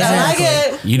preached. Exactly. I like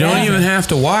it. You don't even have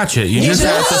to watch it. You just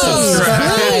have to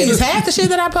subscribe. Please. Half the shit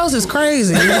that I post is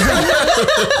crazy. Give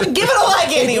it a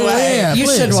like anyway. Yeah, You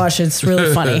please. should watch it. It's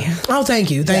really funny. Oh, thank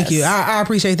you. You. I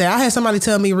appreciate that. I had somebody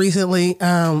tell me recently,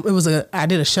 I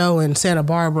did a show in Santa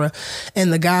Barbara,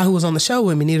 and the guy who was on the show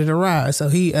with me needed a ride. So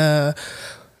he, rode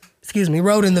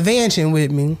in the Vantion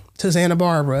with me to Santa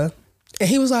Barbara. And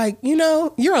he was like,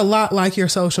 you're a lot like your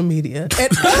social media. And I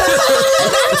took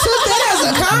that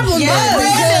as a compliment. Yes,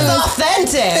 brand is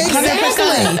authentic.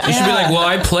 Exactly. You should be like, well,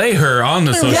 I play her on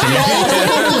the social media.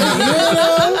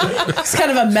 It's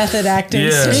kind of a method acting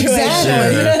situation.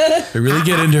 Exactly. They really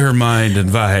get into her mind and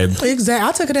vibe. Exactly.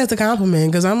 I took it as a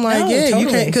compliment because I'm like, you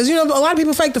can't. Because, a lot of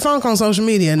people fake the funk on social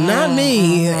media. Not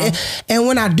me. And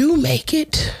when I do make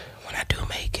it,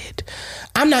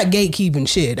 I'm not gatekeeping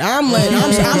shit. I'm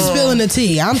spilling the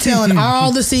tea. I'm telling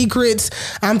all the secrets.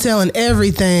 I'm telling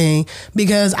everything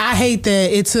because I hate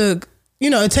that it took,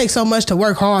 it takes so much to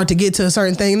work hard to get to a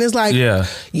certain thing. And it's like,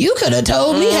 you could have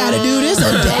told me how to do this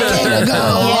a decade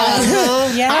ago.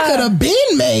 I could have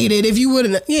been made it if you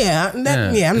wouldn't. I'm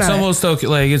not. It's almost okay.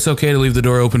 Like it's okay to leave the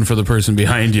door open for the person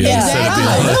behind you. Yeah, exactly.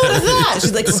 What is that?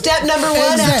 She's like, step number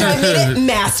one after I made it,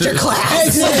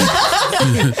 masterclass.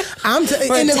 I'm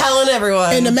telling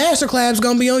everyone, and the masterclass is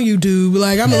gonna be on YouTube.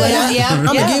 Like I'm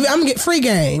gonna get free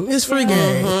game. It's free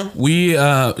game. We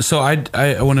so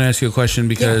I want to ask you a question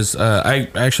because I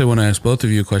actually want to ask both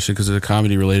of you a question because it's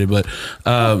comedy related. But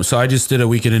so I just did a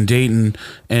weekend in Dayton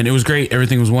and it was great.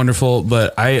 Everything was wonderful. But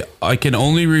I can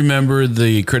only remember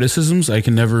the criticisms. I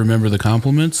can never remember the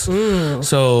compliments.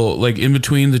 So like in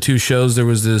between the two shows, there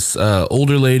was this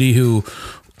older lady who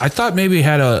I thought maybe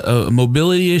had a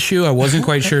mobility issue. I wasn't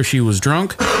quite sure if she was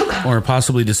drunk or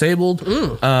possibly disabled.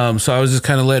 So I was just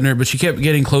kind of letting her, but she kept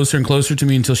getting closer and closer to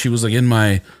me until she was like in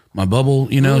my bubble,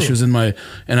 she was in my,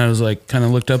 and I was like, kind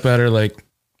of looked up at her like,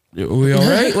 are we all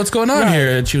right? What's going on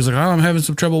here? And she was like, I'm having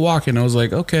some trouble walking. I was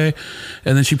like, okay.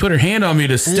 And then she put her hand on me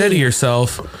to steady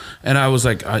herself. And I was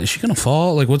like, is she going to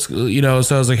fall? Like, what's, so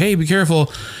I was like, hey, be careful.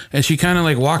 And she kind of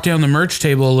like walked down the merch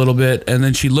table a little bit. And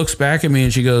then she looks back at me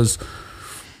and she goes,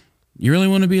 you really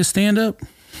want to be a stand-up?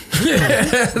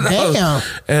 Damn.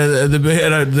 And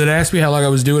then asked me how long I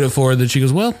was doing it for. Then she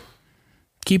goes, well,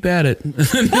 keep at it.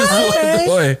 Okay.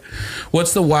 Boy,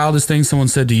 what's the wildest thing someone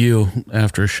said to you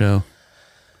after a show?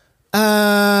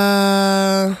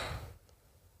 Well,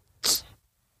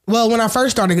 when I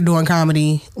first started doing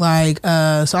comedy, so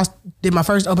I did my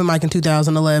first open mic in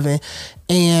 2011,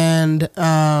 and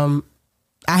I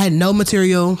had no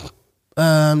material.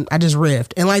 I just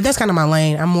riffed, and that's kind of my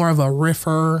lane. I'm more of a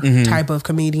riffer type of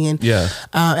comedian,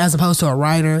 as opposed to a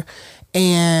writer.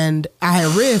 And I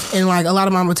had riffed, and a lot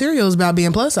of my material is about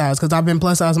being plus size because I've been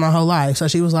plus size my whole life. So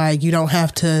she was like, you don't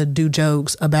have to do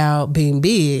jokes about being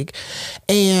big.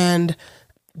 And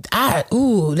that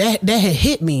had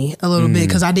hit me a little bit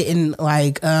because I didn't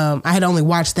I had only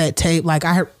watched that tape.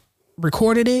 I had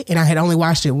recorded it and I had only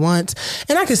watched it once.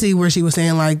 And I could see where she was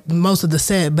saying most of the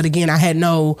set, but again, I had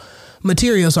no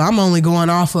material, so I'm only going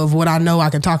off of what I know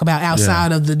I can talk about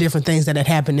outside of the different things that had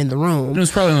happened in the room. It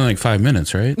was probably only 5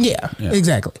 minutes, right? Yeah,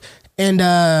 exactly. And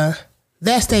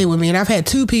that stayed with me, and I've had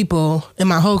 2 people in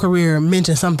my whole career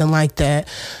mention something like that.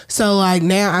 So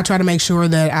now I try to make sure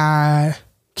that I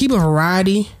keep a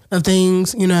variety of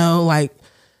things,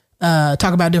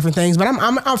 talk about different things, but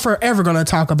I'm forever going to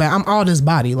talk about, I'm all this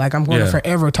body. I'm going to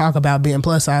forever talk about being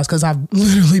plus size because I've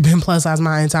literally been plus size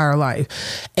my entire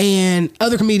life. And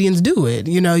other comedians do it.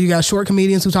 You got short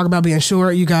comedians who talk about being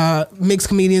short. You got mixed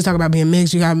comedians talk about being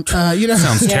mixed. You got,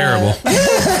 Sounds terrible.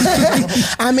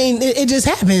 I mean, it just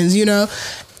happens,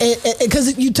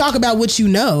 because you talk about what you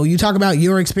know. You talk about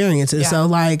your experiences. So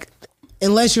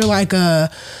unless you're like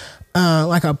a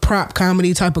prop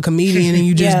comedy type of comedian and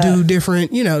you just do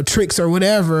different, tricks or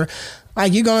whatever,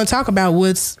 you're going to talk about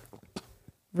what's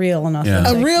real enough.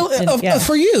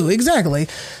 For you. Exactly.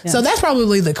 Yeah. So that's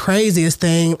probably the craziest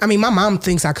thing. I mean, my mom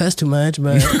thinks I cuss too much,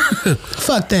 but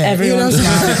fuck that. Everyone's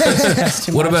cuss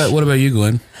too much. What about you,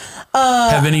 Gwen?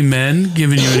 Have any men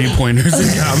given you any pointers in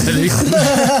comedy?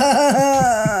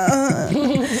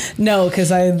 No,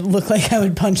 because I look like I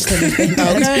would punch them.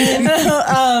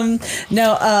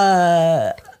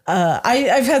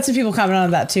 I've had some people comment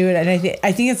on that too, and I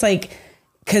think it's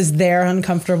because they're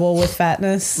uncomfortable with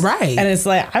fatness. Right. And it's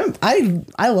like,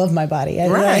 I love my body.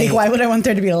 Like, why would I want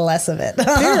there to be less of it?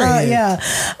 Yeah.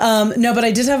 No, but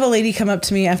I did have a lady come up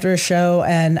to me after a show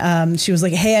and she was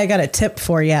like, hey, I got a tip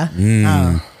for you.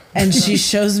 And she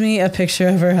shows me a picture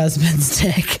of her husband's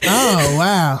dick. Oh,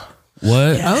 wow.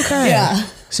 What? Okay. Yeah.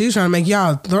 She was trying to make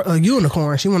y'all a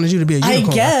unicoron. She wanted you to be a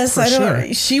unicorn. I guess. I don't know.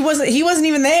 He wasn't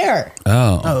even there.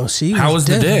 Oh. How was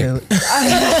the dick?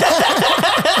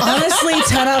 Honestly,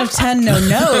 10 out of 10, no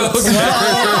notes. Okay.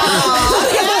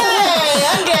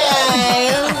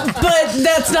 But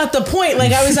that's not the point.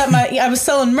 Like I was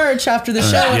selling merch after the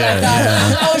show and I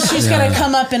thought, she's going to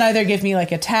come up and either give me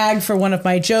like a tag for one of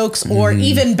my jokes or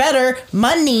even better,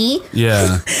 money.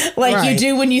 Yeah. Like you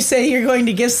do when you say you're going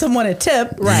to give someone a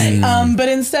tip. Right. But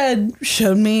instead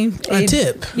showed me a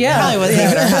tip. Yeah. Probably wasn't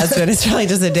even her husband. It's probably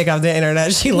just a dick off the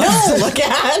internet she loves to look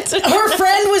at. Her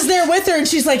friend was there with her and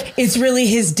she's like, it's really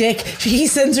his dick. He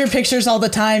sends her pictures all the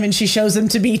time and she shows him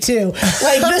to me too.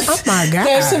 Like this, oh my God.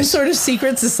 There's some sort of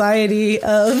secret society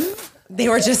of... They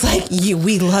were just like,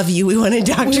 we love you. We want to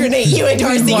indoctrinate you into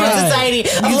our secret society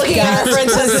of looking at our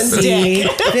friend's husband's dick.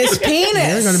 This penis.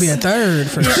 There's going to be a third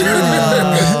for sure.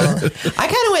 I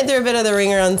kind of went through a bit of the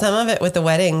ringer on some of it with the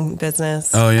wedding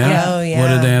business. Oh, yeah? Oh, yeah. What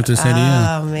did they have to say to you?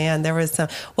 Oh, man. There was some.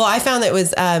 Well, I found that it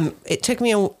was, it took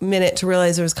me a minute to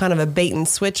realize there was kind of a bait and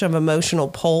switch of emotional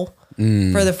pull.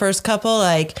 For the first couple,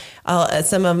 like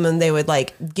some of them, they would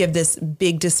like give this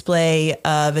big display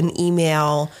of an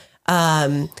email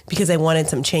because they wanted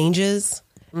some changes.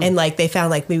 And like they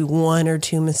found like maybe 1 or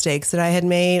 2 mistakes that I had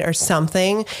made or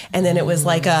something. And then it was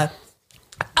like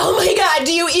oh my God,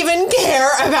 do you even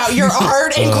care about your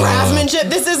art and craftsmanship?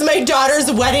 This is my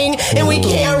daughter's wedding and we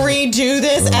can't redo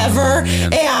this ever.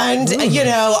 Man. And, you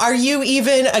know, are you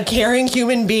even a caring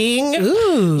human being?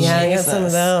 Ooh. Yeah, I got some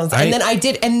of those. And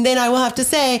then I will have to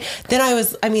say,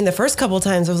 the first couple of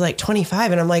times I was like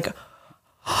 25 and I'm like,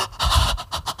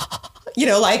 you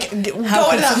know, like go into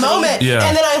that moment. Yeah.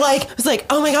 And then I was like,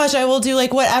 oh my gosh, I will do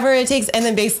like whatever it takes. And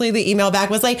then basically the email back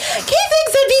was like, Kay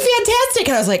thinks it'd be fantastic.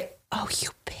 And I was like, oh, you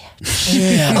bitch.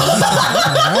 Yeah.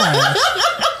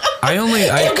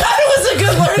 It kind of was a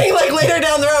good learning. Like later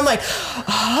down the road, I'm like,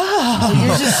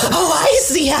 I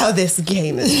see how this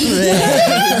game is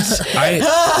played.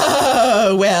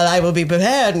 Well, I will be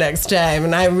prepared next time.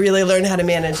 And I really learned how to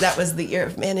manage. That was the year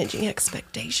of managing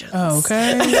expectations. Oh,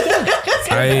 okay.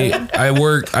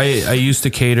 I used to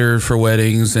cater for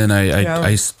weddings and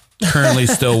I currently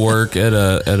still work at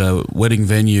a wedding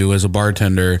venue as a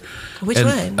bartender. Which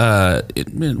one?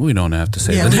 We don't have to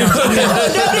say the name.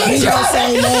 We don't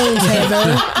say names,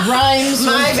 Heather. Rhymes.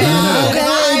 My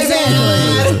bad.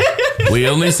 We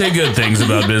only say good things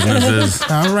about businesses.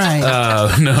 All right.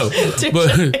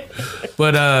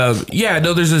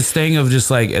 There's this thing of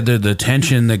just like the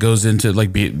tension that goes into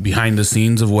like behind the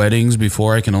scenes of weddings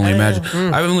before. I can only imagine.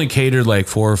 I've only catered like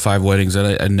 4 or 5 weddings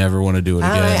and I never want to do it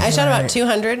again. I shot about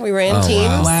 200. We ran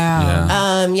teams.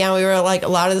 Wow. We were like a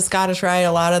lot of the Scottish Rite,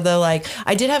 a lot of the like,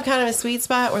 I did have kind of a sweet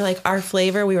spot where like our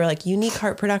flavor, we were like Unique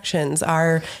Heart Productions.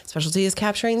 Our specialty is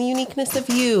capturing the uniqueness of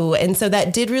you. And so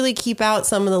that did really keep out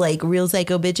some of the like real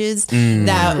psycho bitches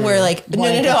that were like, no,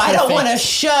 I don't want to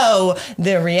show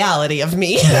the reality of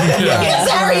me. Yes,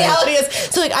 our reality is.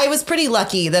 So like I was pretty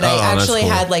lucky that I actually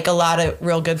had like a lot of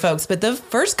real good folks. But the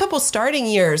first couple starting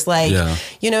years, like,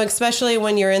 you know, especially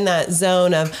when you're in that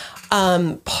zone of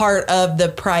part of the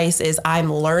price is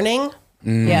I'm learning.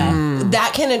 Yeah.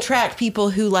 That can attract people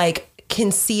who like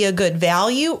can see a good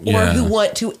value or who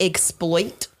want to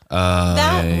exploit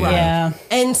that. Yeah.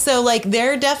 And so like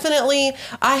they're definitely,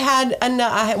 I had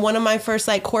one of my first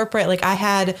like corporate, like I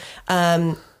had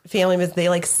family members, they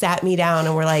like sat me down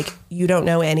and were like, you don't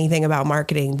know anything about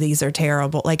marketing. These are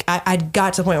terrible. Like I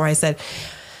got to the point where I said,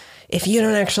 if you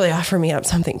don't actually offer me up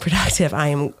something productive,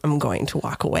 I'm going to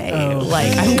walk away.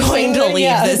 Like I'm going to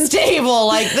leave this table.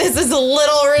 Like this is a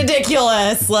little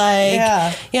ridiculous. Like,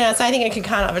 so I think it can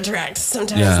kind of attract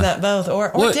sometimes that both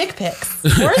or dick pics.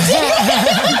 Or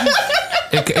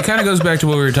It kind of goes back to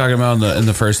what we were talking about in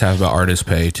the first half about artist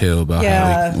pay too, about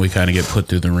how we kind of get put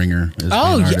through the ringer. Just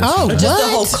the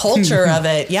whole culture of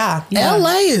it. Yeah.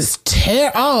 LA is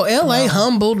LA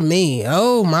humbled me.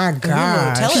 Oh my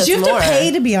God. Because you have to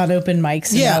pay to be on open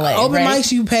mics in LA. Open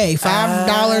mics you pay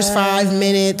 $5 5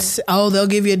 minutes. They'll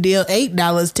give you a deal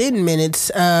 $8 10 minutes.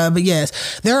 But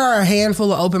yes, there are a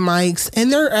handful of open mics,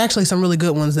 and there are actually some really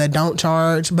good ones that don't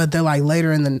charge, but they're like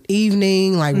later in the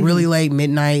evening, like really late,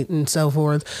 midnight, and so forth.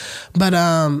 But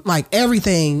like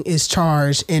everything is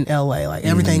charged in LA. Like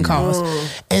everything costs.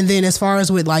 And then as far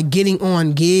as with like getting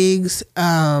on gigs,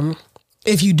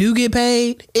 if you do get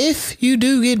paid,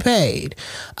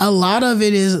 a lot of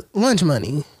it is lunch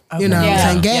money. You know,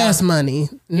 and gas money.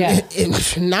 Yeah.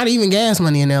 Not even gas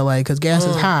money in LA because gas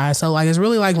is high. So like it's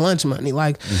really like lunch money.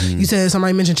 Like you said,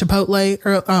 somebody mentioned Chipotle.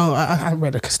 I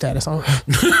read a status on.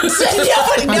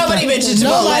 Nobody mentioned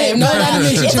Chipotle. Nobody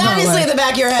mentioned it's Chipotle. Obviously in the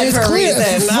back of your head it's for clear a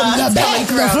reason. From the back,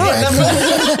 the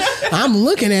front. I'm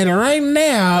looking at it right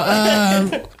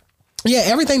now. Yeah,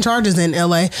 everything charges in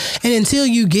LA, and until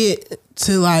you get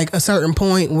to like a certain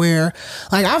point where,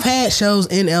 like, I've had shows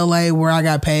in LA where I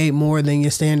got paid more than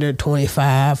your standard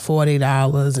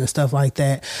 $25-$40 and stuff like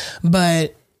that,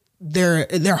 but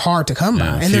they're hard to come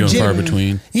by, and they're far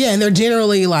between. Yeah, and they're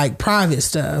generally like private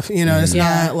stuff. You know, it's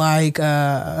not like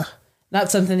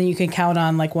not something that you can count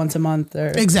on like once a month or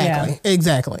exactly.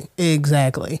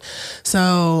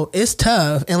 So it's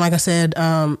tough, and like I said,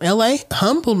 LA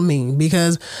humbled me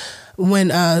because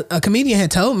when a comedian had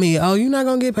told me, "Oh, you're not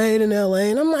gonna get paid in LA,"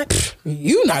 and I'm like,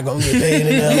 "You're not gonna get paid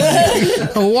in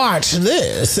LA." Watch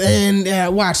this,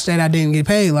 and watch that I didn't get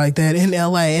paid like that in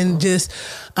LA, and just,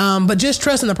 but just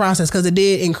trusting the process because it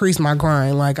did increase my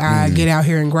grind. Like I get out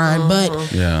here and grind,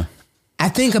 but I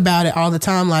think about it all the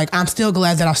time. Like, I'm still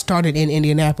glad that I started in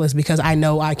Indianapolis because I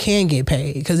know I can get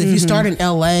paid. Because if you start in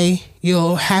LA,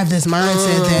 you'll have this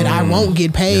mindset that I won't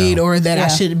get paid or that I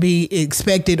should be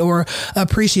expected or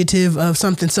appreciative of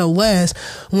something so less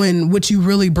when what you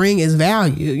really bring is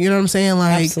value. You know what I'm saying?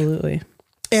 Like, absolutely.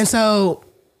 And so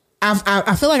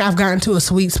I feel like I've gotten to a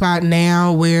sweet spot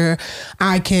now where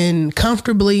I can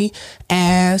comfortably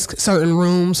ask certain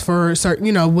rooms for certain,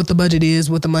 you know, what the budget is,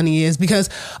 what the money is, because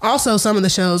also some of the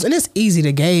shows, and it's easy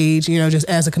to gauge, you know, just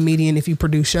as a comedian, if you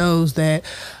produce shows that,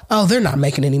 oh, they're not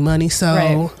making any money.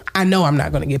 So I know I'm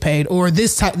not going to get paid, or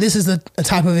this is a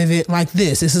type of event like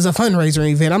this is a fundraiser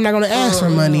event. I'm not going to ask for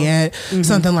money at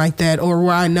something like that, or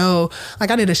where I know,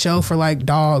 like I did a show for like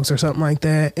dogs or something like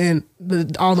that, and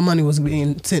all the money was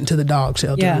being sent to the dog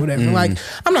shelter or whatever. Like,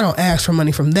 I'm not going to ask for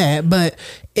money from that, but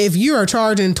if you are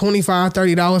charging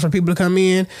 $25-$30 for people to come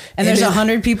in, and there's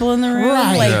 100 people in the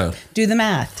room, do the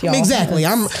math, y'all. Exactly.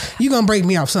 You're gonna break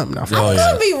me off something. I'm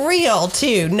gonna be real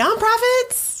too.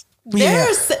 Nonprofits.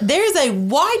 There's a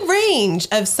wide range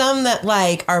of some that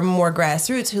like are more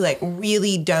grassroots who like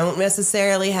really don't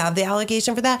necessarily have the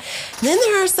allocation for that. And then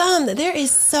there are some that there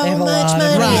is so much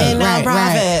money in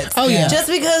nonprofits. Oh yeah. Just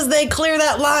because they clear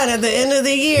that line at the end of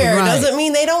the year doesn't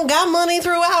mean they don't got money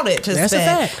throughout it to spend.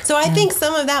 A fact. So I think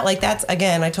some of that, like that's,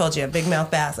 again, I told you, a big mouth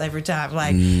bass every time.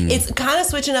 Like it's kind of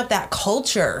switching up that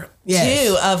culture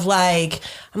too of like,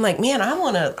 I'm like, man, I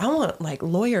want like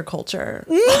lawyer culture.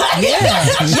 Where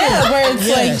it's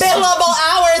like billable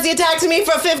hours. You talk to me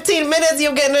for 15 minutes,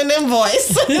 you'll get an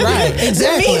invoice. Right,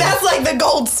 exactly. To me, that's like the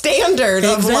gold standard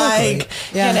of like,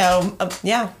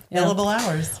 billable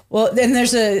hours. Well, then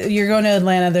you're going to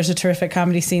Atlanta. There's a terrific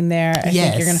comedy scene there. I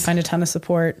think you're going to find a ton of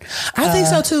support. I think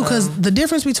so too, because the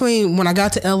difference between when I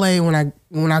got to LA and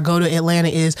when I go to Atlanta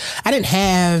is I didn't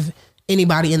have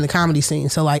anybody in the comedy scene.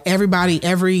 So like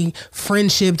every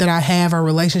friendship that I have or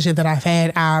relationship that I've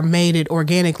had, I made it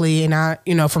organically and I,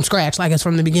 you know, from scratch, like it's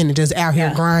from the beginning, just out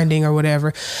here grinding or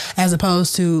whatever, as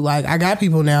opposed to like, I got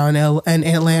people now in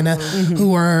Atlanta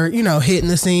who are, you know, hitting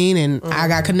the scene and I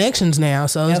got connections now.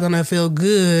 So it's going to feel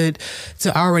good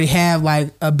to already have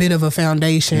like a bit of a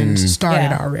foundation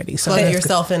started already. So put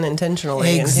yourself in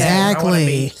intentionally.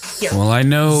 Exactly. Well, I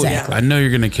know you're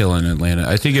going to kill in Atlanta.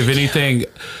 I think if anything,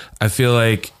 I feel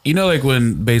like, you know, like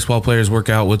when baseball players work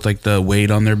out with like the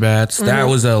weight on their bats, that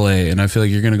was LA. And I feel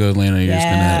like you're going to go to Atlanta and you're just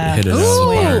going to hit it out of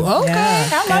the park. Okay.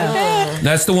 I like that.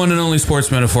 That's the one and only sports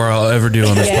metaphor I'll ever do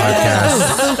on this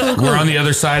podcast. We're on the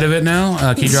other side of it now.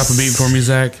 Can you drop a beat for me,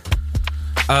 Zach?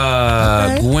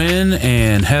 Gwen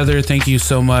and Heather, thank you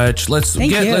so much. Let's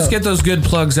get those good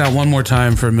plugs out one more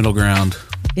time for Middle Ground.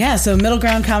 Yeah, so Middle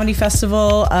Ground Comedy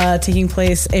Festival taking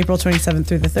place April 27th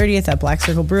through the 30th at Black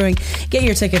Circle Brewing. Get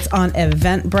your tickets on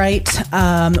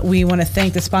Eventbrite. We want to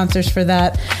thank the sponsors for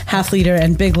that. Half Liter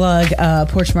and Big Lug,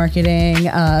 Porch Marketing,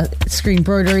 Screen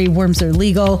Brodery, Worms Are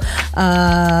Legal,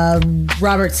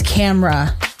 Robert's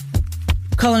Camera,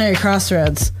 Culinary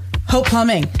Crossroads, Hope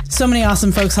Plumbing. So many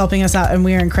awesome folks helping us out, and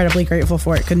we are incredibly grateful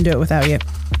for it. Couldn't do it without you.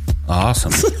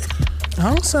 Awesome.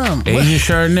 Awesome.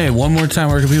 Asia Chardonay, one more time,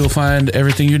 where can people find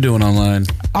everything you're doing online?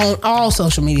 on all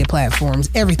social media platforms,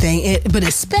 everything, but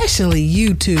especially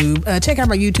YouTube. Check out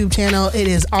my YouTube channel. It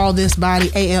is All This Body,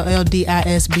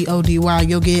 ALLDISBODY.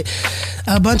 You'll get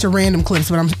a bunch of random clips,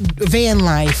 but I'm van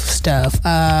life stuff,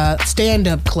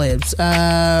 stand-up clips,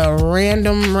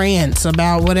 random rants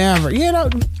about whatever. You know,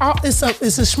 it's a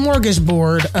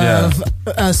smorgasbord of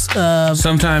us.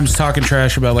 Sometimes talking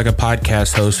trash about like a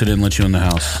podcast host who didn't let you in the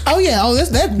house. Oh yeah,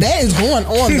 that is going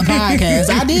on the podcast.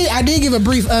 I did give a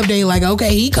brief update, like,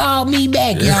 okay, he called me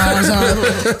back, y'all.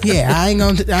 So yeah, I ain't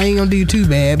gonna do too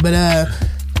bad, but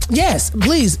yes,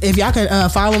 please, if y'all could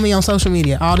follow me on social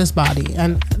media, All This Body,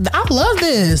 and I love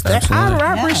this.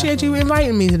 I appreciate you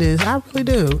inviting me to this. I really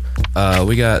do.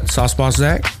 We got Sauce Boss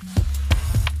Zach.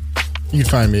 You can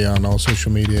find me on all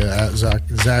social media at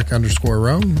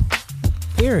Zach_Rome.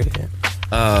 Period.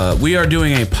 We are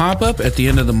doing a pop-up at the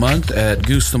end of the month at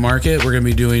Goose the Market. We're going to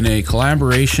be doing a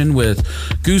collaboration with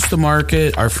Goose the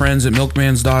Market. Our friends at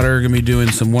Milkman's Daughter are going to be doing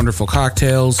some wonderful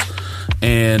cocktails.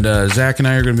 And Zach and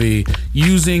I are going to be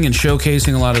using and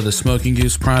showcasing a lot of the Smoking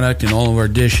Goose product in all of our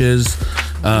dishes.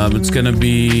 It's gonna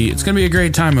be a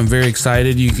great time. I'm very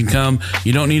excited. You can come.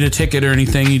 You don't need a ticket or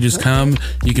anything. You just come.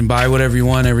 You can buy whatever you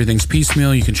want. Everything's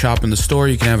piecemeal. You can shop in the store.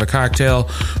 You can have a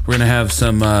cocktail. We're gonna have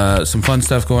some fun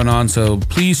stuff going on. So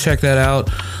please check that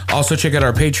out. Also check out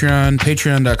our Patreon,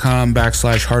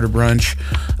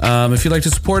 patreon.com/heartofbrunch. If you'd like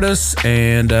to support us,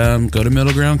 and go to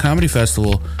Middle Ground Comedy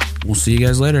Festival. We'll see you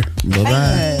guys later.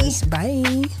 Bye-bye.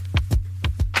 Bye.